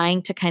all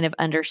trying to kind of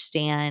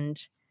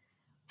understand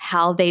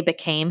how they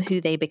became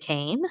who they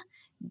became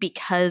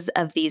because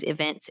of these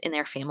events in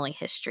their family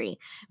history,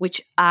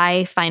 which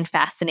I find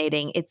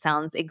fascinating. It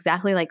sounds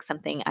exactly like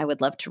something I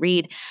would love to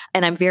read.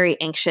 And I'm very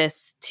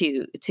anxious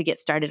to get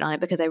started on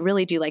it because I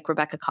really do like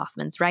Rebecca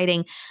Kaufman's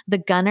writing. The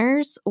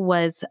Gunners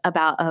was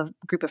about a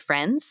group of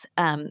friends.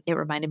 It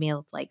reminded me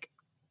of like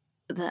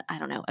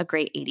a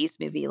great 80s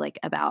movie, like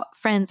about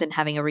friends and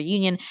having a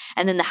reunion.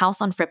 And then The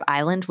House on Fripp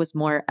Island was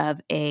more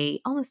of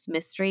a almost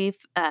mystery,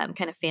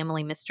 kind of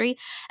family mystery.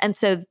 And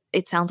so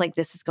it sounds like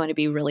this is going to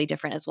be really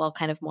different as well,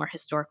 kind of more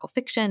historical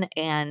fiction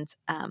and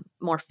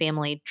more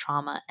family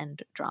trauma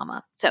and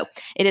drama. So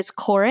it is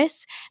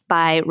Chorus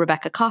by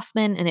Rebecca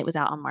Kaufman, and it was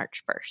out on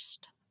March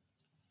 1st.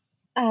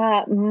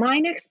 My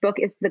next book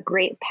is The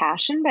Great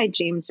Passion by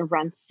James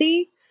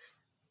Runcie.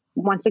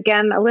 Once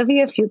again,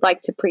 Olivia, if you'd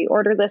like to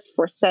pre-order this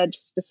for said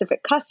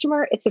specific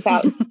customer, it's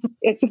about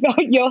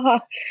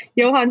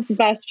Johann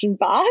Sebastian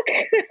Bach.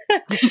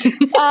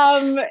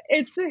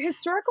 It's a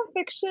historical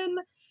fiction.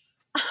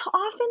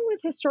 Often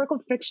with historical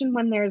fiction,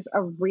 when there's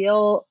a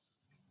real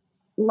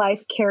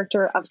life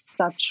character of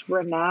such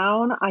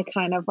renown, I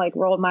kind of like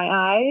roll my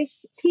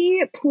eyes.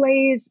 He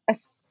plays a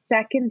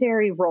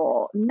secondary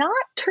role, not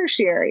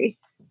tertiary.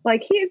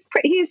 Like he's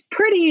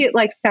pretty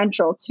like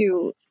central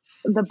to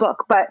the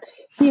book, but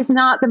he's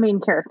not the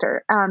main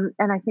character. And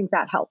I think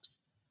that helps.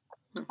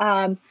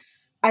 I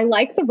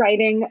like the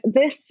writing.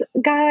 This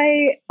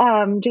guy,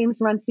 James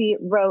Runcie,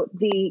 wrote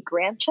the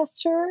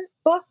Grantchester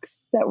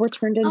books that were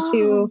turned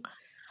into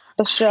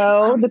the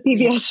show, the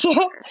PBS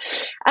show.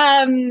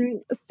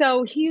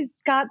 So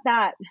he's got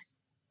that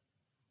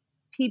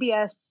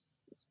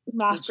PBS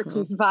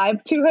masterpiece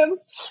vibe to him,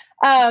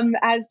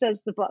 as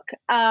does the book.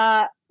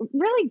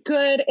 Really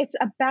good. It's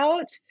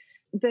about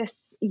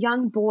this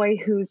young boy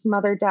whose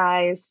mother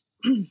dies,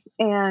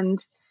 and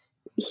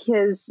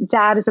his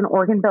dad is an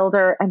organ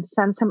builder and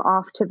sends him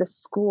off to the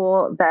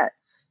school that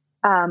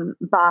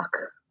Bach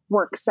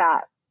works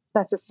at,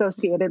 that's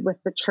associated with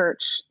the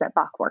church that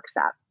Bach works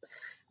at.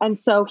 And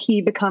so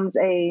he becomes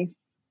a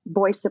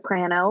boy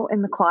soprano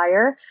in the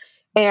choir,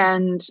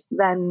 and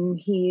then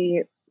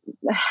he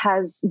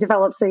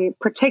develops a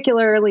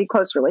particularly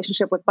close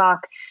relationship with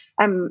Bach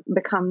and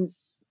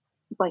becomes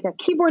like a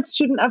keyboard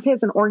student of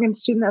his, an organ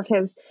student of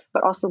his,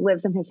 but also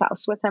lives in his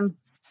house with him.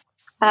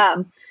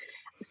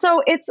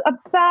 So it's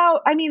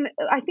about, I mean,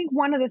 I think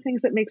one of the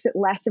things that makes it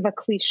less of a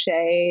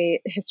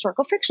cliche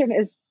historical fiction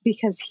is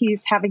because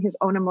he's having his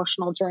own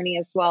emotional journey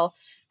as well,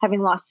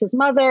 having lost his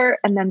mother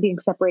and then being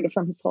separated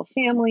from his whole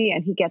family.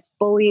 And he gets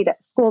bullied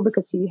at school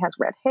because he has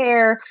red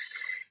hair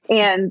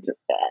and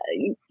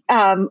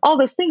all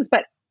those things.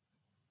 But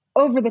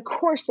over the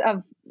course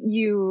of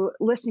you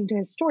listening to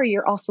his story,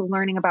 you're also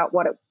learning about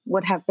what it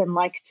would have been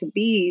like to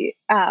be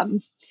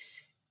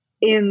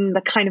in the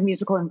kind of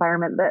musical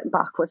environment that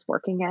Bach was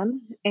working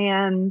in.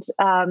 And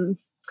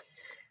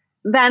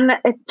then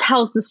it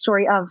tells the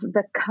story of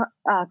the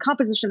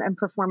composition and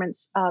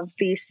performance of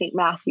the St.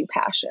 Matthew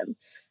Passion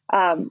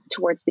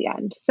towards the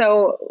end.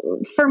 So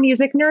for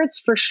music nerds,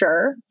 for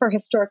sure. For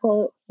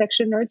historical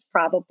fiction nerds,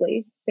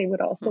 probably they would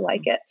also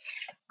like it.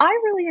 I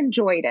really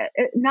enjoyed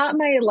it. Not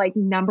my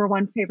number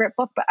one favorite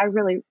book, but I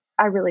really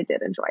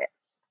did enjoy it.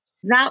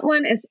 That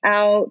one is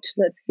out,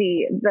 let's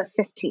see, the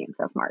 15th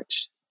of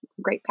March.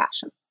 Great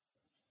Passion.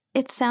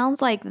 It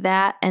sounds like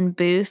that and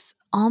Booth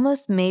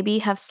almost maybe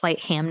have slight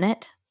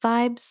Hamnet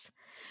vibes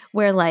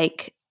where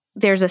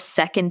there's a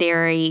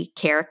secondary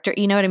character.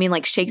 You know what I mean?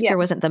 Like Shakespeare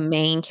wasn't the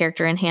main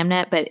character in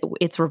Hamnet, but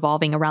it's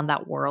revolving around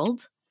that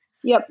world.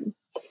 Yep.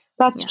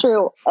 That's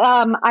true.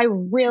 I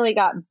really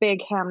got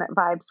big Hamnet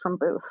vibes from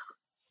Booth.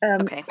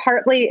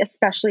 Partly,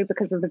 especially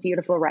because of the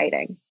beautiful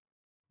writing.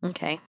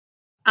 Okay.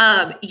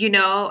 You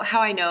know how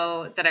I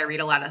know that I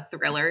read a lot of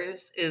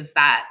thrillers is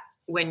that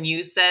when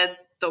you said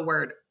the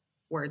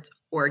words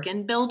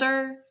organ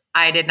builder,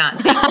 I did not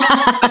think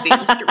of the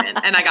instrument,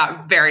 and I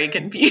got very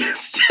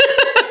confused.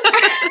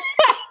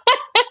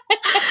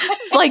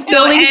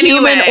 Building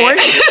human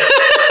organs,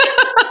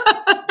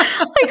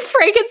 like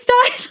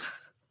Frankenstein.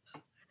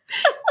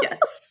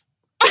 Yes,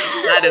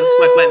 that is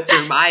what went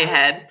through my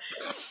head.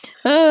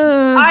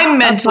 I'm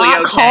mentally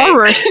a okay.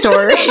 Horror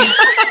story.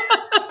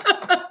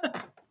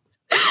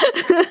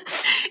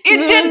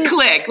 It did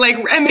click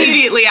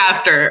immediately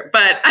after,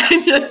 but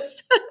I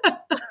just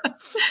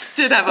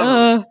did have a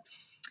moment.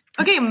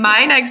 Okay,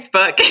 my next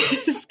book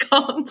is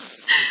called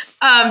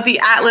The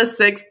Atlas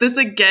Six. This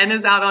again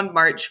is out on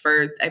March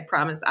 1st. I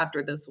promise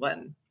after this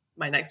one,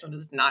 my next one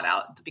is not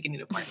out at the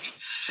beginning of March.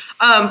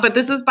 But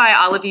this is by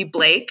Olivia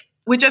Blake,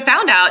 which I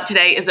found out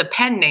today is a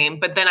pen name,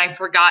 but then I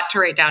forgot to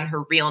write down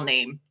her real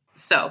name.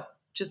 So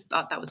just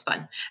thought that was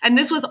fun. And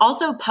this was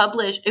also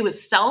published. It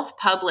was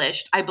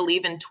self-published, I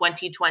believe, in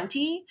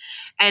 2020.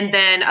 And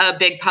then a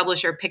big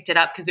publisher picked it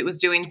up because it was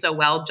doing so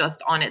well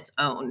just on its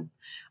own.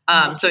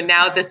 So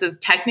now this is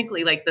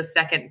technically the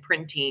second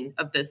printing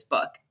of this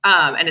book.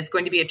 And it's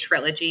going to be a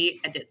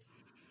trilogy, and it's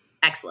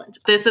excellent.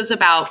 This is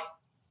about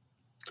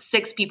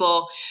 6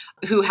 people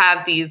who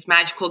have these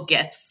magical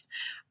gifts,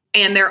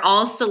 and they're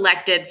all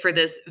selected for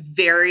this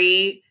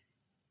very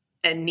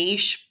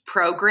niche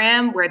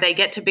program where they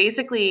get to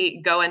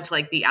basically go into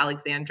the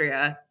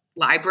Alexandria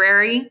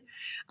library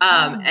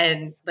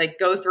and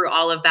go through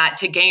all of that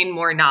to gain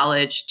more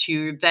knowledge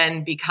to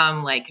then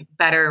become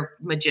better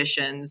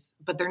magicians.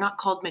 But they're not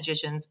called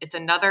magicians. It's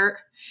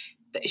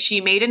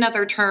she made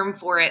another term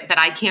for it that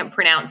I can't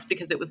pronounce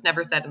because it was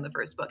never said in the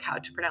first book how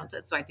to pronounce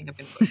it. So I think I'm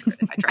going to butcher it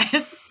if I try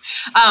it.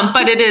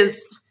 But it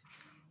is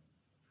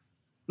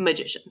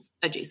magicians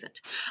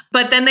adjacent.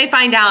 But then they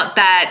find out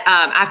that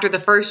after the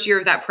first year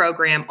of that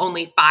program,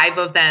 only 5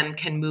 of them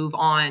can move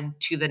on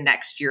to the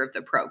next year of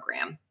the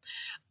program.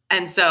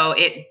 And so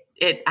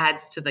it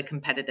adds to the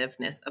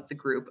competitiveness of the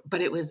group,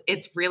 but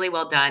it's really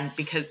well done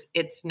because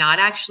it's not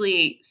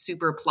actually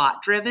super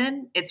plot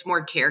driven. It's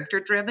more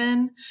character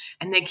driven,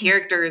 and the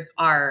characters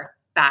are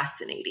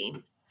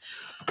fascinating.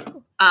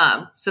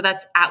 So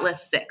that's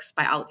Atlas 6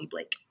 by Olivia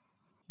Blake.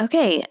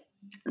 Okay.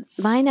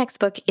 My next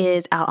book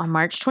is out on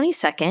March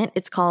 22nd.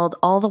 It's called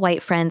All the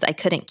White Friends I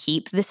Couldn't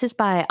Keep. This is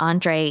by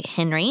Andre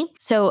Henry.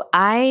 So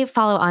I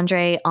follow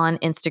Andre on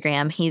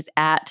Instagram. He's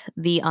at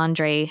the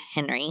Andre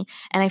Henry.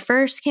 And I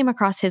first came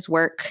across his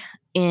work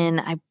in,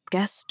 I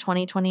guess,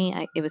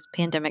 2020. It was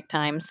pandemic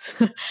times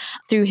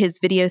through his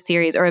video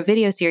series, or a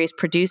video series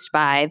produced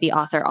by the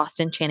author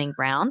Austin Channing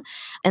Brown.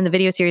 And the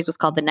video series was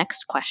called The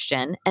Next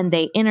Question. And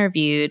they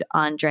interviewed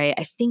Andre,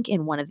 I think,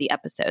 in one of the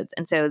episodes.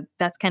 And so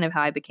that's kind of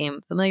how I became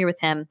familiar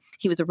with him.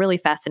 He was a really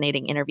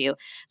fascinating interview.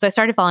 So I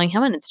started following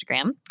him on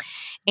Instagram.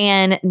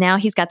 And now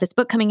he's got this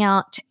book coming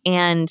out,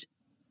 and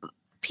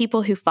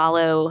people who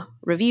follow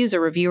reviews or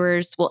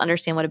reviewers will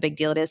understand what a big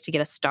deal it is to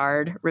get a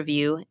starred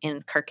review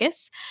in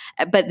Kirkus.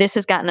 But this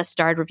has gotten a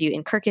starred review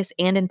in Kirkus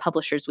and in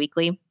Publishers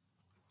Weekly.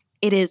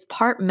 It is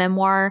part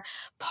memoir,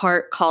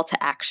 part call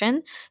to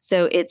action.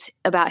 So it's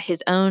about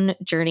his own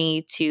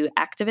journey to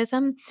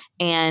activism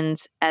and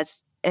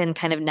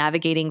kind of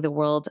navigating the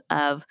world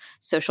of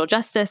social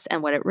justice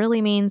and what it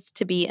really means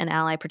to be an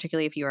ally,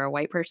 particularly if you are a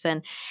white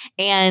person.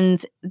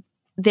 And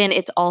then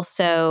it's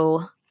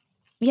also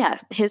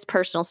his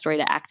personal story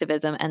to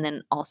activism, and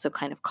then also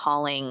kind of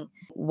calling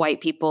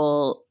white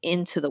people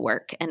into the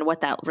work and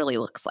what that really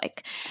looks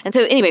like. And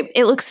so anyway,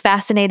 it looks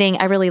fascinating.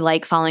 I really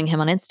like following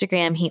him on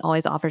Instagram. He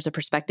always offers a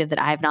perspective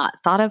that I have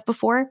not thought of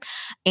before.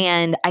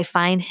 And I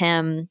find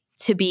him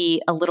to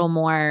be a little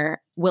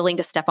more willing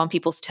to step on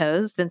people's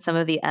toes than some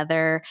of the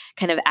other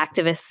kind of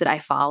activists that I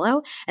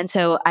follow. And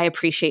so I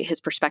appreciate his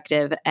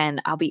perspective,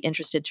 and I'll be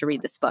interested to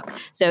read this book.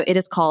 So it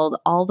is called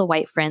All the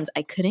White Friends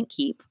I Couldn't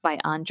Keep by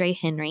Andre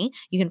Henry.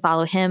 You can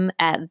follow him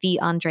at the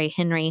Andre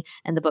Henry,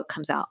 and the book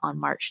comes out on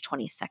March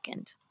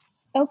 22nd.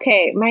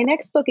 Okay, my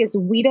next book is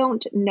We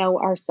Don't Know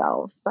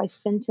Ourselves by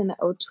Fintan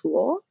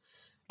O'Toole.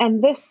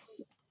 And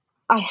this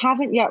I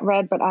haven't yet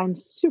read, but I'm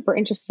super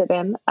interested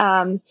in.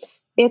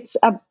 It's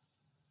a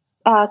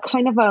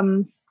kind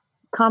of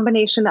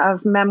combination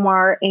of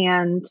memoir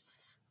and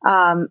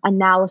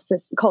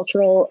analysis,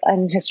 cultural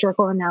and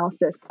historical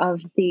analysis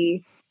of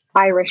the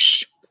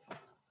Irish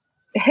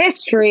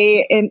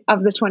history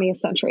of the 20th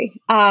century.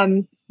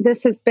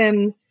 This has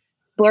been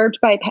blurbed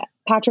by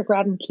Patrick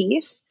Radden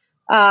Keefe,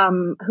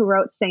 who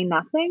wrote Say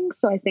Nothing.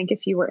 So I think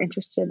if you were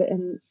interested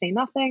in Say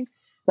Nothing,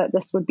 that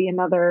this would be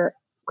another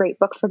great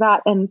book for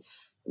that. And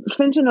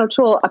Fintan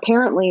O'Toole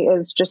apparently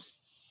is just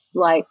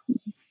like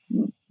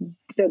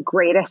the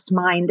greatest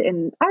mind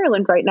in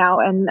Ireland right now,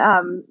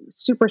 and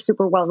super,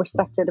 super well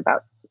respected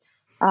about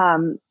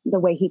the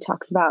way he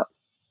talks about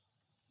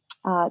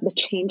the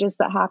changes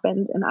that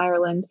happened in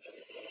Ireland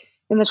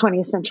in the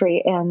 20th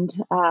century and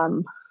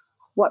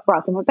what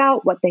brought them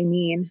about, what they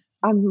mean.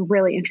 I'm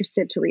really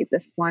interested to read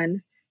this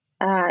one.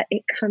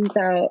 It comes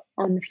out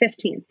on the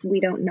 15th. We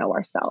Don't Know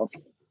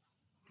Ourselves.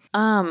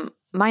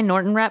 My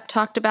Norton rep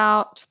talked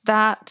about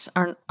that.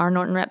 Our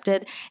Norton rep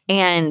did.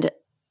 And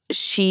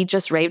she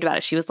just raved about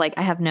it. She was like,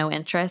 I have no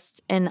interest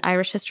in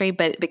Irish history,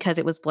 but because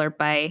it was blurbed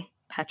by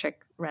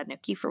Patrick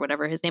Radden Keefe or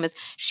whatever his name is,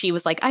 she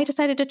was like, I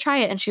decided to try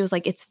it. And she was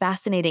like, it's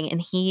fascinating. And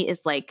he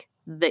is like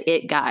the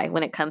it guy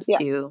when it comes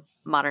to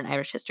modern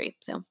Irish history.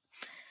 So.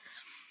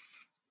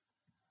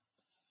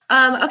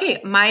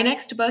 Okay, my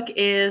next book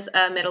is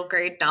a middle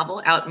grade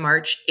novel out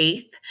March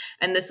 8th,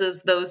 and this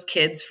is Those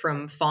Kids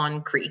from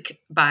Fawn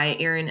Creek by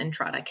Erin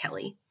Entrada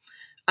Kelly,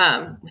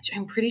 which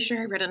I'm pretty sure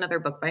I read another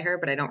book by her,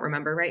 but I don't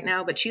remember right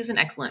now, but she's an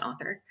excellent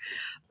author.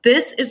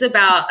 This is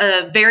about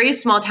a very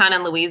small town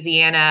in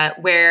Louisiana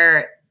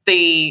where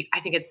I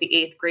think it's the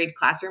 8th grade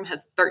classroom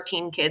has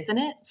 13 kids in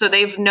it. So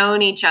they've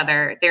known each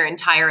other their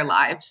entire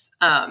lives.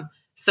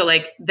 So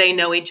like they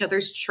know each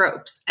other's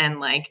tropes and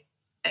like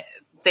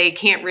they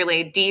can't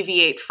really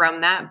deviate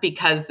from that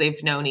because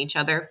they've known each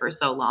other for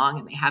so long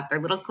and they have their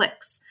little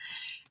cliques.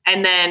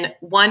 And then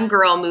one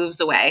girl moves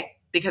away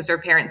because her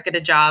parents get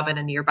a job in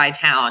a nearby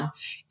town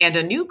and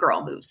a new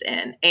girl moves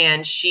in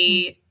and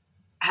she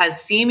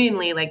has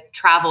seemingly like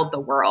traveled the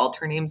world.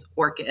 Her name's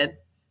Orchid.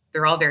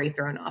 They're all very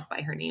thrown off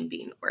by her name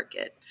being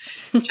Orchid,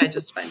 which I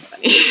just find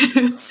funny.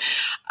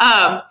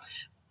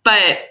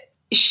 But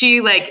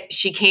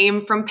she came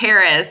from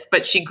Paris,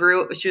 but she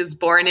was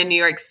born in New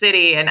York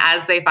City. And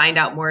as they find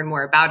out more and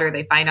more about her,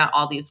 they find out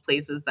all these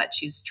places that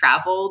she's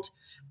traveled.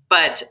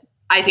 But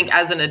I think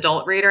as an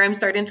adult reader, I'm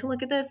starting to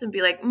look at this and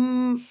be like,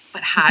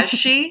 but has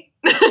she?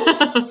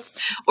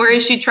 Or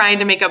is she trying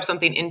to make up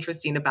something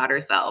interesting about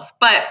herself?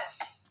 But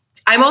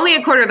I'm only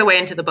a quarter of the way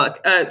into the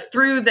book.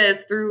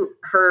 Through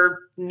her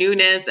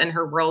newness and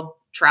her world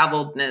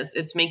traveledness,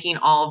 it's making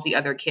all of the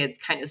other kids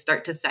kind of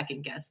start to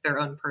second guess their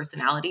own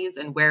personalities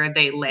and where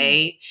they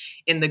lay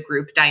in the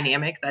group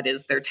dynamic that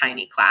is their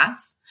tiny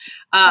class.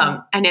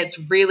 And it's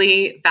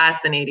really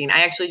fascinating.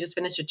 I actually just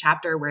finished a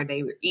chapter where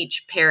they were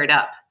each paired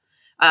up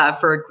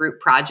for a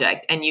group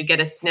project, and you get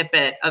a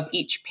snippet of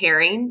each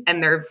pairing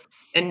and their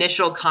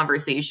initial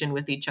conversation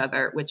with each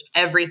other, which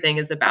everything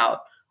is about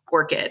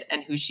Orchid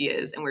and who she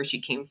is and where she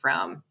came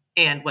from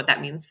and what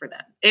that means for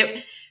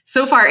them.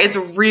 So far, it's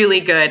really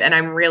good, and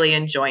I'm really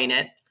enjoying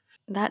it.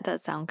 That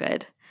does sound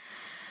good.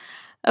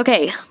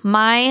 Okay,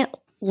 my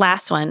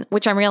last one,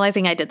 which I'm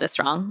realizing I did this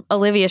wrong.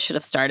 Olivia should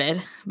have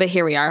started, but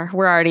here we are.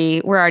 We're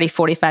already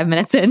 45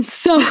 minutes in,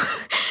 so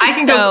I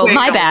can go quick.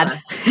 My bad.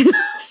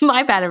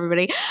 My bad,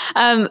 everybody.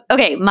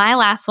 Okay, my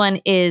last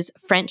one is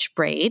French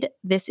Braid.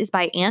 This is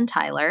by Anne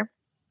Tyler.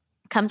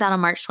 Comes out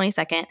on March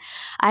 22nd.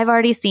 I've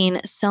already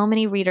seen so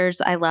many readers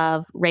I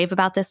love rave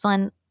about this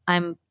one.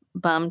 I'm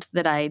bummed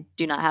that I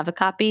do not have a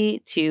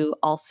copy to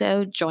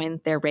also join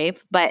their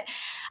rave, but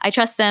I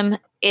trust them.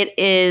 It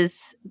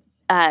is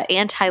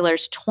Anne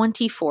Tyler's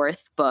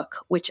 24th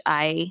book, which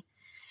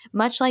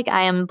much like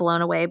I am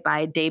blown away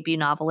by debut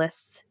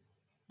novelists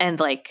and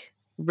like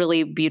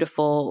really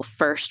beautiful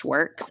first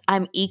works,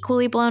 I'm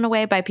equally blown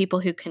away by people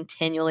who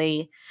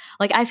continually,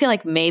 like, I feel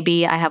like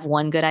maybe I have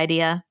one good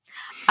idea.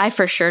 I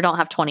for sure don't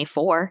have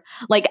 24.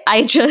 Like,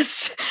 I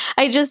just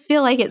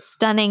feel like it's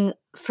stunning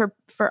for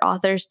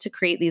authors to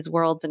create these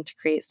worlds and to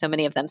create so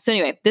many of them. So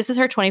anyway, this is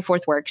her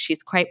 24th work.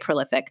 She's quite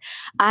prolific.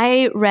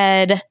 I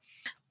read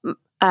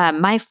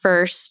my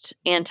first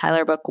Anne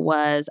Tyler book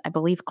was, I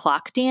believe,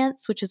 Clock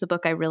Dance, which is a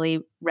book I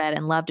really read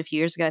and loved a few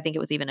years ago. I think it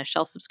was even a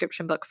shelf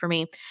subscription book for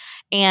me.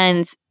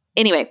 And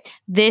anyway,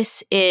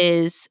 this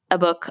is a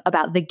book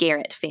about the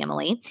Garrett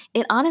family.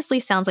 It honestly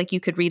sounds like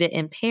you could read it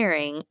in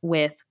pairing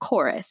with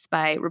Chorus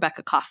by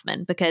Rebecca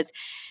Kaufman because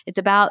it's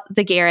about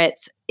the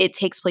Garretts. It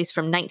takes place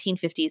from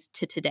 1950s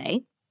to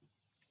today.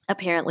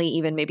 apparently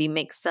even maybe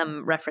makes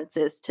some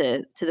references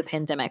to the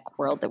pandemic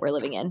world that we're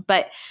living in.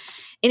 But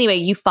anyway,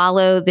 you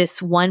follow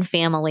this one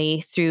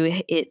family through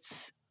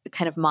its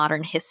kind of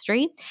modern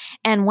history.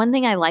 And one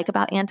thing I like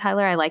about Ann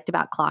Tyler, I liked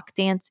about Clock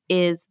Dance,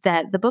 is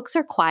that the books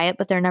are quiet,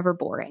 but they're never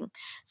boring.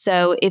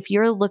 So if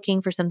you're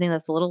looking for something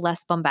that's a little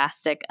less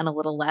bombastic and a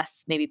little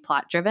less maybe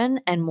plot driven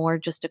and more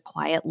just a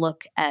quiet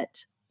look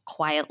at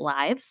quiet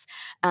lives,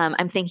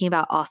 I'm thinking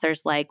about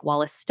authors like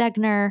Wallace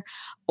Stegner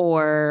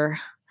or,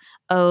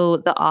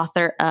 the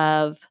author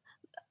of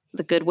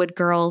The Goodwood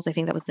Girls, I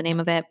think that was the name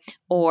of it,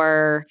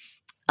 or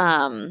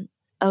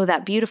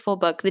that beautiful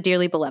book, The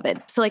Dearly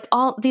Beloved. So like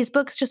all these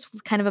books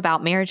just kind of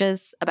about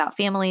marriages, about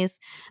families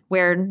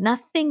where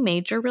nothing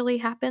major really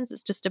happens.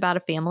 It's just about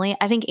a family.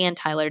 I think Ann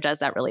Tyler does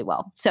that really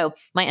well. So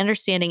my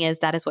understanding is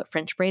that is what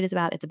French Braid is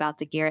about. It's about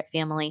the Garrett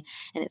family,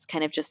 and it's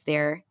kind of just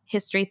their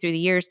history through the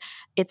years.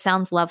 It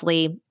sounds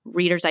lovely.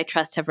 Readers I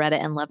trust have read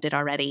it and loved it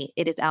already.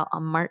 It is out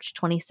on March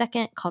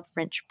 22nd, called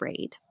French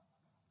Braid.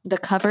 The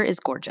cover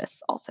is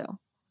gorgeous also.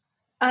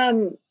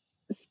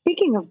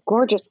 Speaking of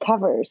gorgeous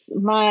covers,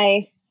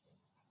 my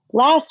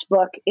last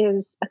book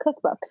is a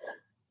cookbook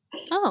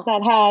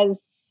that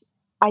has,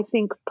 I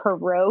think,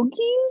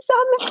 pierogies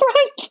on the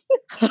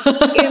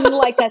front in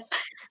like a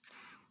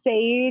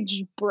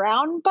sage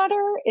brown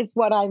butter is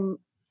what I'm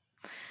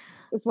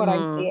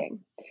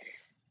seeing.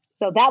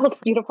 So that looks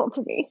beautiful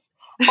to me.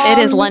 It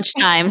is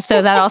lunchtime,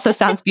 so that also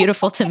sounds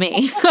beautiful to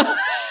me.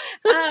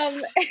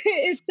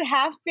 It's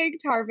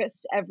Half-Baked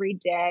Harvest Every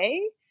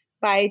Day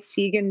by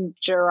Tegan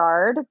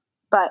Gerard,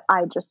 but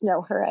I just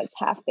know her as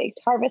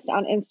Half-Baked Harvest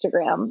on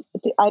Instagram.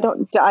 Do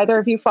either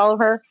of you follow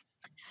her?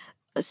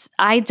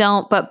 I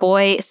don't, but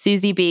boy,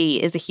 Susie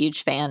B is a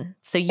huge fan.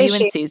 So you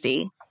and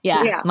Susie.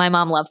 Yeah, my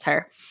mom loves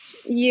her.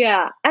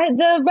 Yeah.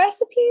 The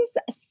recipes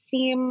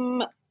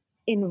seem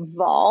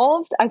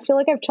involved. I feel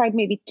like I've tried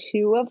maybe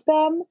 2 of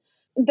them.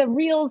 The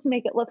reels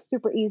make it look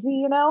super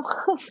easy,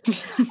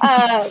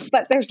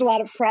 but there's a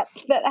lot of prep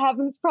that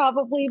happens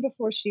probably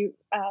before she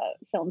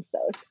films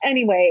those.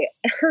 Anyway,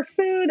 her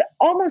food,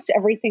 almost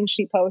everything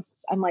she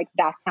posts, I'm like,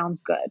 that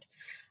sounds good.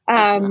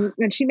 And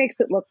she makes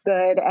it look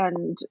good.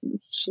 And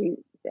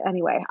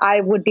anyway, I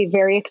would be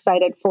very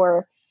excited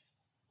for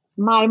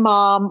my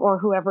mom or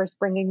whoever's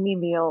bringing me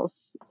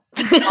meals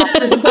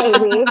after the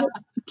baby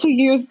to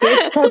use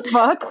this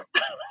cookbook.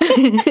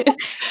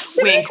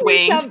 Wink,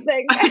 wink.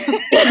 Something.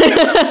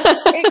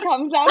 It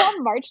comes out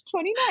on March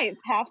 29th.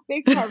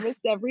 Half-Baked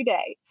Harvest Every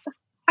Day.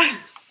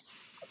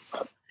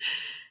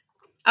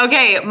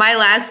 Okay, my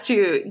last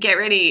 2. Get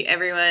ready,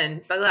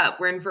 everyone. Buckle up.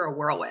 We're in for a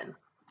whirlwind.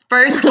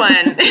 First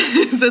one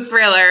is a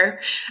thriller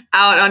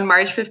out on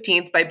March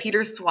 15th by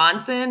Peter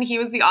Swanson. He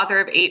was the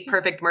author of 8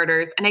 Perfect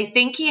Murders, and I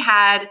think he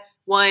had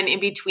one in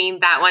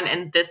between that one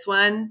and this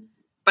one.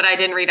 But I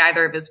didn't read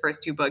either of his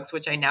first 2 books,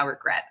 which I now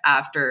regret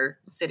after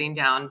sitting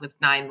down with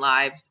 9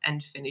 lives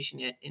and finishing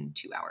it in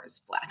 2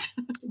 hours flat.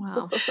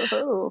 Wow.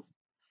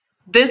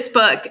 This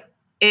book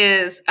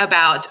is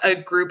about a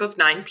group of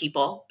 9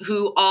 people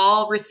who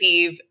all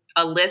receive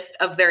a list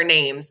of their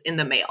names in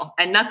the mail.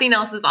 And nothing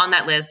else is on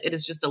that list. It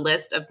is just a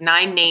list of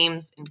 9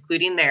 names,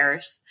 including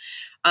theirs.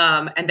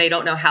 And they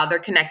don't know how they're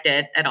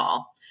connected at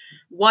all.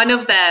 One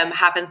of them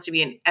happens to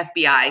be an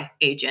FBI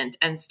agent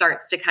and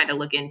starts to kind of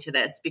look into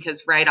this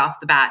because right off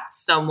the bat,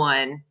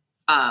 someone,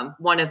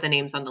 one of the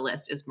names on the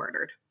list is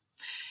murdered.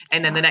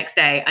 And then the next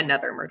day,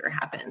 another murder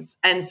happens.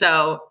 And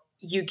so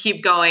you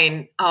keep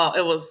going. Oh,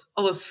 it was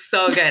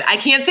so good. I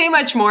can't say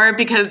much more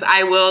because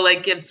I will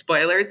give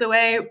spoilers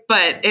away,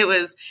 but it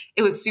was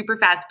super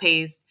fast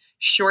paced,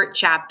 short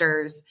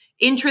chapters,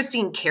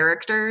 interesting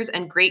characters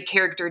and great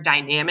character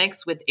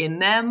dynamics within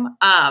them.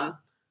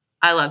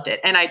 I loved it.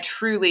 And I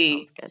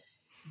truly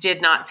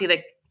did not see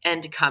the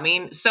end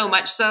coming, so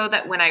much so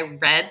that when I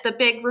read the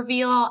big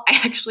reveal,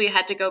 I actually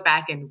had to go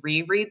back and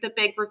reread the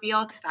big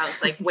reveal because I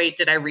was like, wait,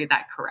 did I read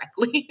that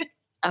correctly?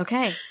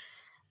 Okay,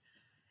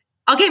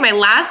 my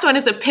last one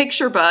is a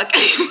picture book.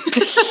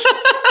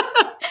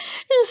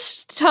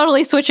 Just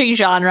totally switching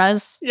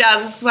genres. Yeah,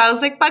 this is why I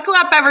was like, buckle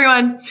up,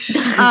 everyone.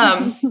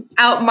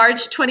 Out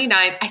March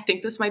 29th. I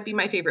think this might be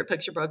my favorite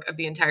picture book of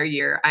the entire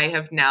year. I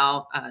have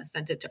now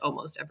sent it to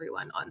almost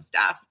everyone on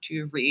staff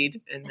to read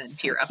and then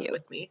tear up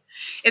with me.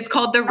 It's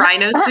called The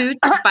Rhino Suit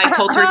by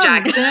Coulter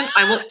Jackson.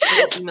 I will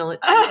email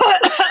it to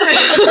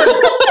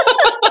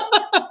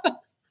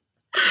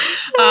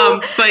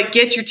you. But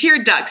get your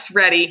tear ducts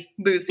ready,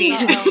 Lucy.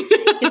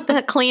 Get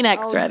the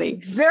Kleenex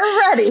ready. They're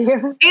ready.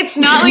 It's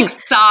not like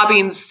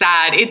sobbing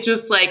sad. It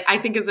just I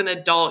think as an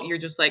adult, you're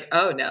just like,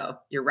 oh no,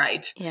 you're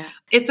right. Yeah.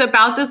 It's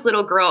about this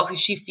little girl who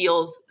she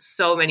feels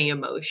so many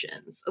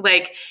emotions.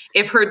 Like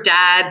if her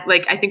dad,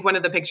 I think one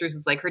of the pictures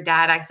is her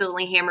dad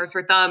accidentally hammers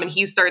her thumb and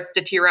he starts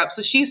to tear up.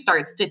 So she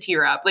starts to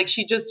tear up.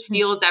 She just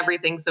feels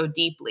everything so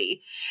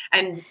deeply.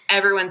 And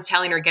everyone's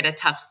telling her get a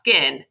tough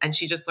skin. And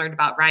she just learned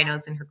about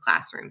rhinos in her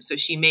classroom. So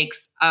she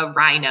makes a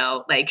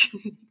rhino,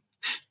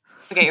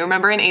 okay,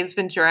 remember in Ace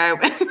Ventura?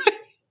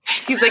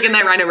 He's in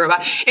that rhino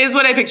robot. Is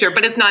what I picture,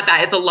 but it's not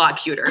that. It's a lot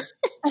cuter.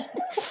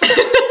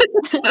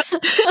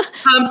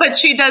 But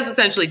she does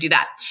essentially do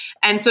that.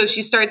 And so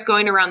she starts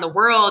going around the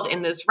world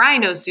in this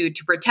rhino suit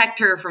to protect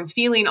her from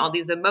feeling all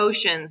these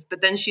emotions.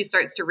 But then she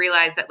starts to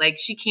realize that like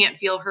she can't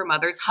feel her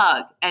mother's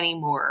hug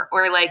anymore,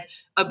 or like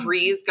a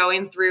breeze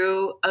going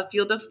through a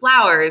field of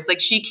flowers. Like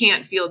she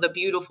can't feel the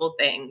beautiful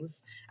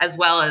things as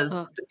well as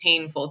the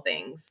painful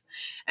things.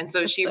 And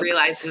so she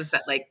realizes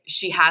that like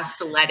she has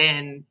to let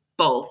in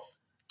both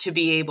to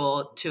be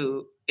able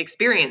to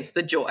experience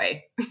the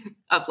joy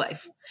of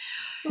life.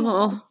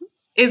 Oh.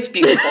 It's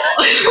beautiful.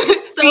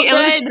 The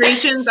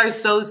illustrations are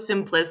so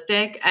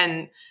simplistic,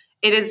 and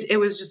it's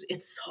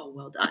so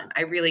well done.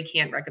 I really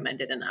can't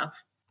recommend it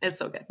enough. It's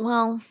so good.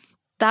 Well,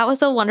 that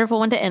was a wonderful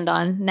one to end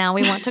on. Now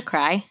we want to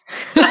cry.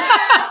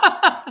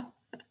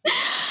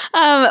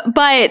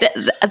 But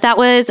that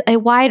was a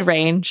wide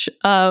range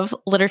of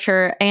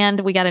literature,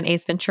 and we got an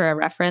Ace Ventura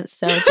reference.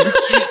 So thank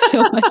you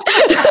so much.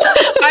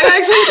 I'm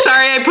actually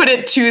sorry I put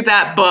it to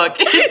that book.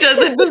 It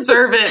doesn't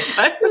deserve it,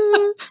 but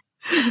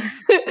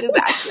it is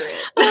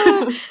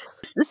accurate.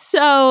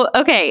 So,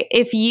 okay,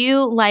 if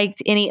you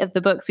liked any of the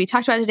books we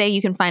talked about today,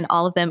 you can find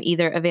all of them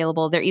either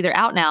available. They're either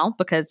out now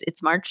because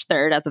it's March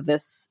 3rd as of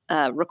this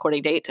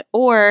recording date,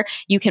 or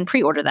you can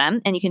pre-order them,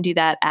 and you can do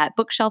that at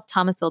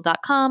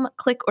bookshelfthomasville.com.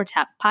 Click or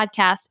tap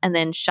podcast and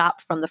then shop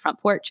from the front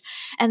porch.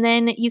 And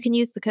then you can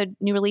use the code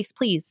new release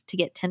please to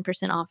get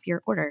 10% off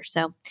your order.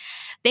 So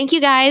thank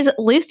you guys.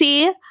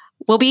 Lucy,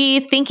 we'll be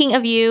thinking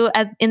of you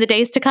in the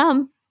days to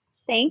come.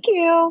 Thank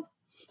you.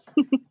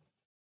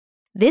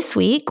 This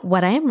week,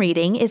 what I am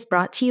reading is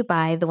brought to you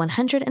by the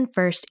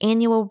 101st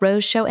Annual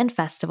Rose Show and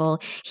Festival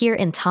here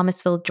in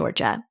Thomasville,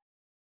 Georgia.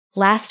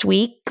 Last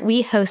week,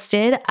 we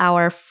hosted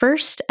our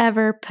first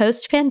ever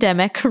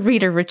post-pandemic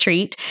reader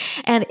retreat,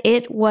 and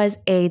it was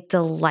a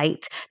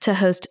delight to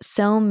host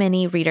so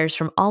many readers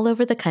from all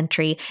over the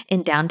country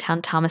in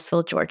downtown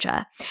Thomasville,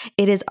 Georgia.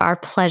 It is our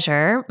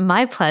pleasure,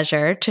 my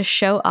pleasure, to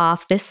show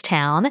off this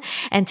town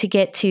and to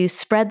get to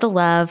spread the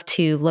love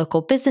to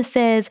local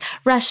businesses,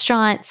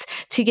 restaurants,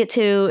 to get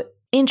to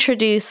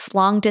introduce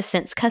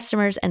long-distance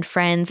customers and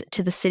friends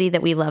to the city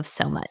that we love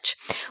so much.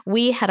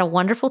 We had a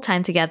wonderful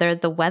time together.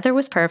 The weather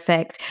was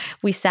perfect.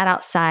 We sat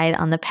outside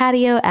on the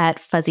patio at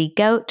Fuzzy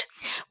Goat.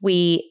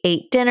 We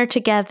ate dinner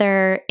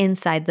together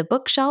inside the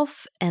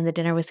bookshelf, and the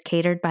dinner was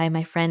catered by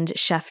my friend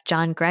Chef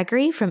John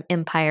Gregory from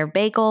Empire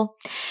Bagel.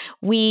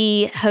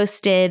 We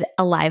hosted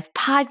a live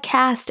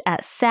podcast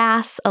at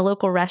Sass, a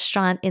local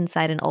restaurant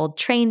inside an old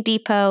train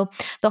depot.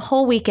 The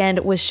whole weekend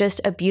was just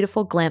a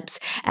beautiful glimpse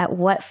at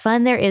what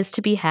fun there is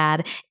to be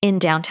had in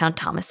downtown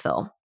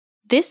Thomasville.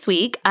 This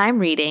week, I'm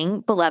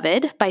reading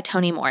Beloved by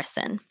Toni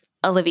Morrison.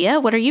 Olivia,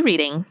 what are you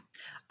reading?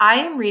 I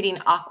am reading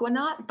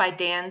Aquanaut by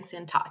Dan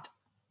Santat.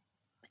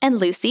 And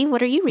Lucy,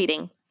 what are you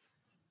reading?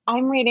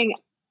 I'm reading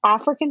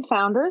African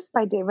Founders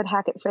by David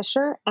Hackett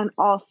Fischer, and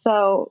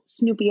also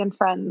Snoopy and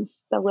Friends,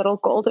 the little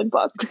golden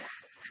book,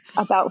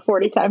 about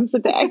 40 times a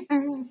day.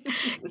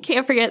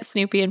 Can't forget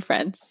Snoopy and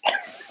Friends.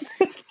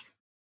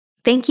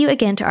 Thank you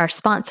again to our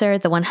sponsor,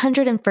 the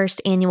 101st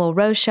Annual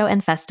Rose Show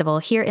and Festival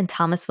here in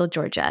Thomasville,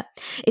 Georgia.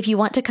 If you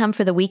want to come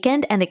for the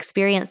weekend and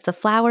experience the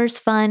flowers,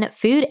 fun,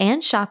 food,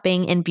 and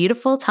shopping in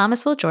beautiful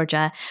Thomasville,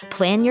 Georgia,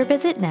 plan your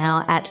visit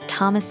now at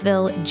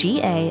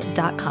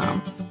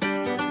thomasvillega.com.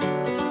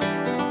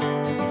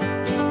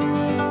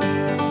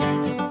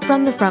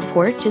 From the Front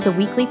Porch is a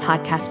weekly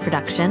podcast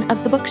production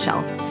of The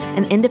Bookshelf,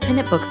 an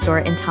independent bookstore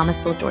in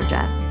Thomasville,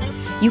 Georgia.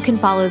 You can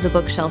follow The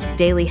Bookshelf's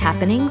daily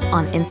happenings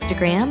on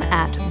Instagram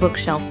at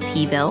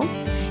BookshelfTville,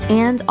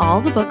 and all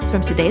the books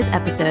from today's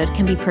episode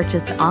can be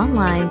purchased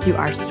online through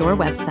our store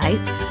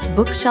website,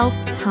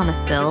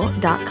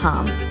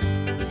 bookshelfthomasville.com.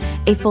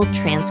 A full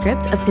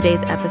transcript of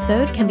today's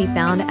episode can be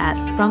found at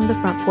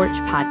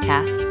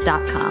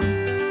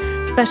FromTheFrontPorchPodcast.com.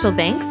 Special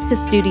thanks to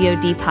Studio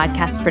D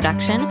Podcast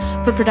Production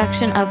for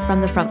production of From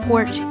the Front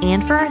Porch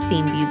and for our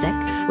theme music,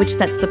 which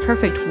sets the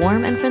perfect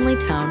warm and friendly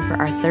tone for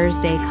our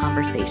Thursday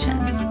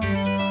conversations.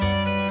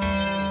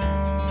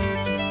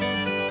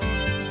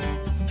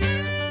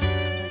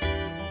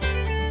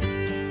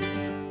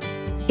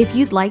 If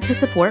you'd like to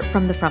support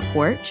From the Front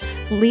Porch,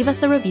 leave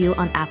us a review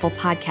on Apple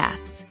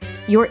Podcasts.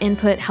 Your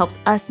input helps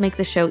us make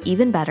the show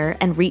even better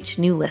and reach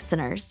new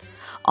listeners.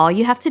 All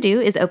you have to do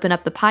is open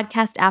up the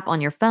podcast app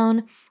on your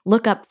phone,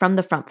 look up From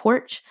the Front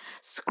Porch,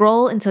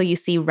 scroll until you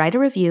see Write a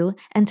Review,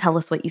 and tell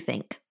us what you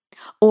think.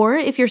 Or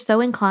if you're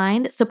so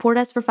inclined, support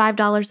us for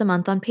 $5 a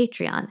month on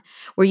Patreon,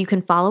 where you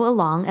can follow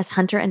along as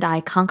Hunter and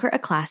I conquer a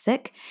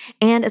classic,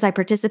 and as I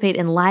participate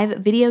in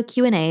live video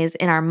Q&As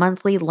in our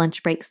monthly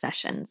lunch break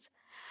sessions.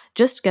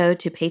 Just go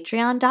to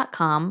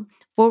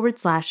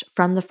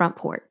patreon.com/From the Front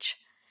Porch.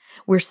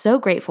 We're so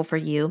grateful for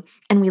you,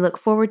 and we look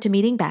forward to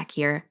meeting back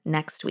here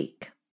next week.